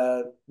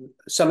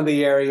some of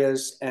the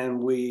areas, and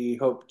we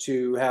hope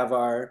to have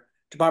our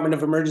Department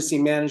of Emergency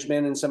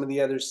Management and some of the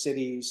other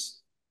cities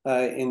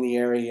in the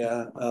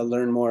area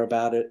learn more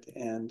about it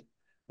and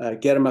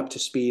get them up to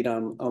speed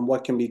on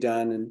what can be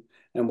done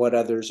and what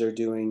others are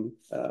doing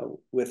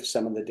with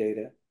some of the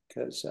data,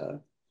 because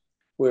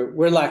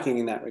we're lacking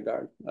in that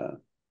regard.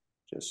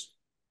 Just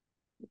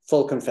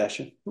full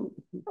confession. Oh,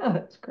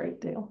 that's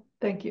great, Dale.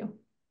 Thank you.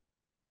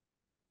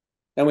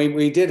 And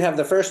we did have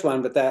the first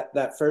one, but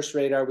that first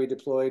radar we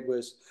deployed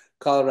was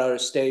Colorado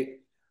State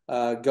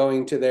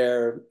going to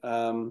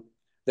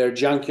their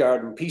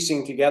junkyard and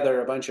piecing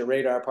together a bunch of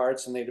radar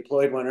parts, and they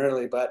deployed one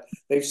early, but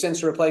they've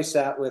since replaced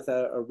that with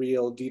a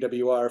real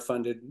DWR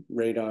funded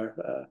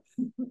radar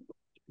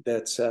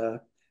that's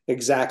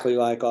exactly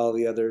like all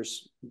the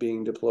others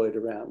being deployed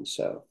around.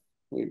 So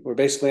we're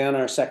basically on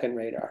our second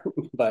radar,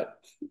 but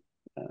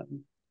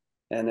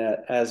and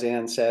as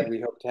Ann said, we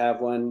hope to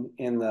have one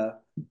in the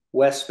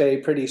West Bay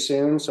pretty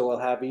soon. So we'll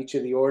have each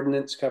of the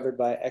ordnance covered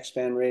by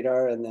X-band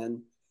radar, and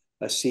then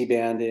a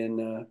C-band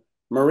in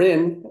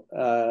Marin,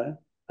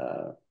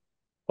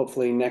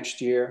 hopefully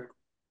next year,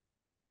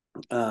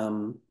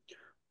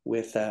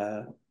 with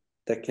that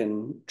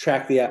can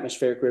track the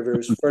atmospheric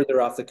rivers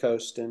further off the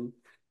coast, and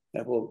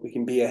we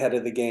can be ahead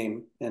of the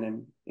game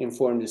and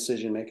inform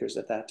decision makers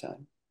at that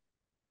time.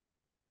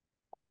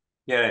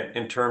 Yeah,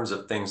 in terms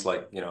of things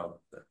like,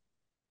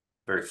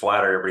 very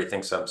flattered, everybody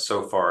thinks I'm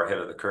so far ahead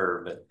of the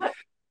curve, but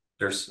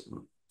there's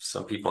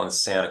some people in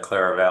Santa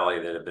Clara Valley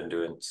that have been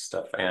doing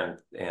stuff, and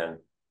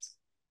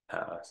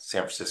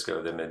San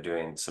Francisco, they've been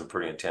doing some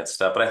pretty intense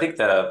stuff. But I think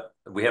that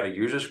we have a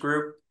users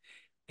group,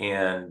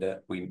 and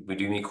we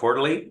do meet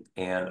quarterly,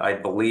 and I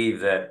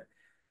believe that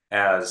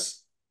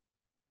as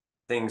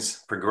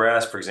things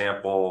progress, for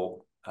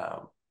example,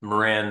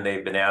 Marin,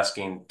 they've been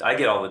asking, I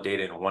get all the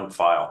data in one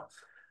file,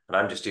 and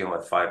I'm just dealing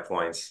with 5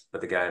 points,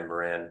 but the guy in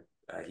Marin,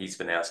 he's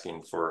been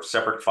asking for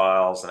separate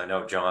files, and I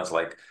know John's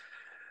like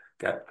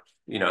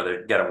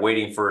they're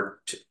waiting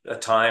for a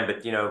time,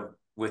 but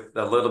with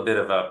a little bit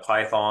of a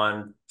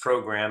Python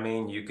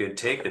programming, you could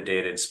take the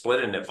data and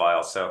split it into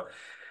files. So,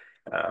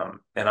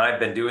 and I've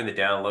been doing the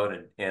download,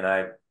 and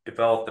I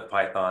developed a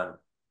Python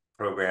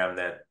program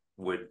that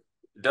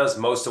does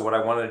most of what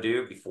I want to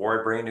do before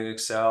I bring it to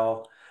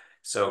Excel.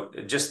 So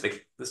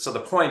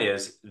the point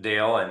is,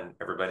 Dale and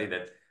everybody,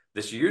 that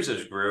this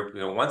users group,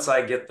 once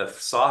I get the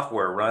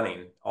software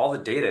running, all the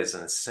data is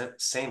in the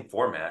same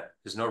format.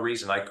 There's no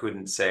reason I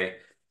couldn't say,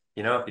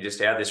 if you just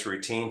add this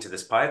routine to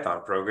this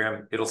Python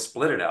program, it'll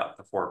split it out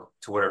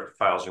to whatever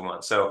files you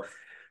want. So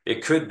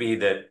it could be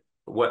that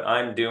what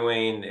I'm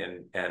doing,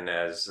 and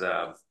as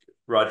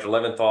Roger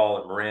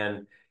Leventhal and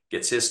Marin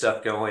gets his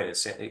stuff going,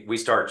 and we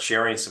start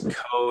sharing some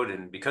code,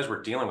 and because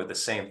we're dealing with the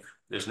same,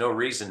 there's no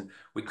reason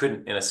we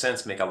couldn't, in a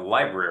sense, make a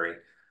library.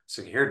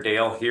 So here,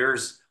 Dale,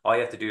 here's all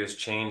you have to do is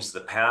change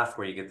the path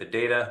where you get the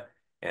data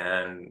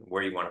and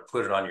where you want to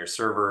put it on your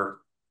server,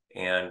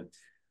 and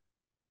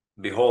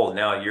behold,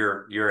 now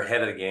you're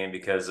ahead of the game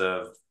because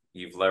of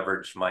you've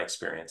leveraged my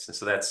experience. And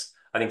so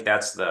I think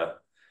that's the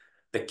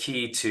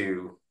key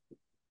to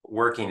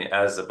working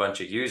as a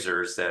bunch of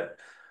users, that,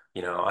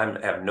 you know, I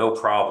have no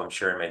problem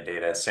sharing my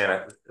data.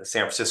 San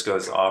Francisco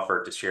has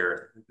offered to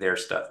share their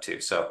stuff too.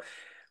 So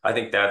I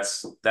think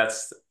that's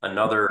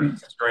another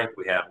strength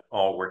we have,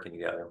 all working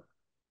together.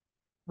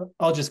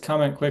 I'll just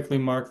comment quickly,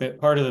 Mark, that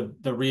part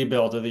of the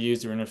rebuild of the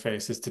user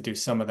interface is to do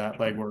some of that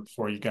legwork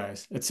for you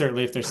guys. It's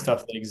certainly, if there's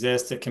stuff that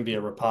exists, it can be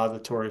a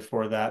repository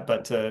for that,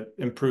 but to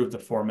improve the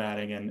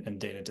formatting and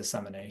data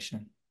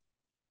dissemination.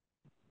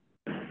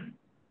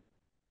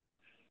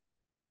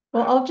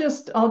 Well,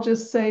 I'll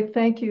just say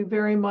thank you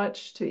very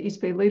much to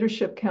East Bay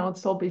Leadership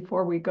Council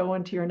before we go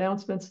into your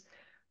announcements.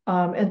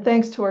 And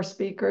thanks to our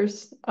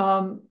speakers.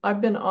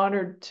 I've been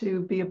honored to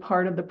be a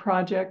part of the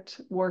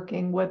project,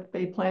 working with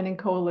Bay Planning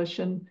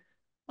Coalition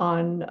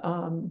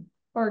on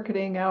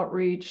marketing,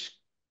 outreach,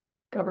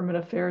 government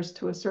affairs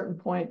to a certain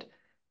point.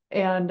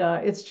 And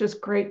it's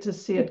just great to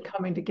see it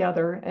coming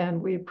together.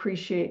 And we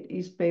appreciate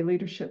East Bay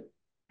Leadership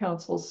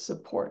Council's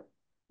support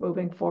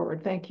moving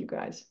forward. Thank you,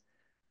 guys.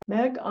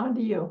 Meg, on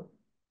to you.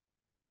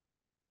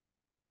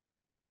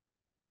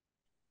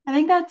 I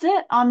think that's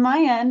it on my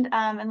end,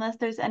 unless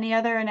there's any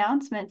other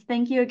announcements.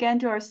 Thank you again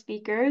to our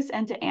speakers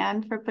and to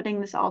Anne for putting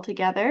this all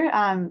together.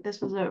 This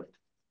was a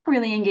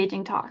really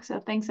engaging talk, so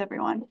thanks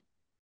everyone.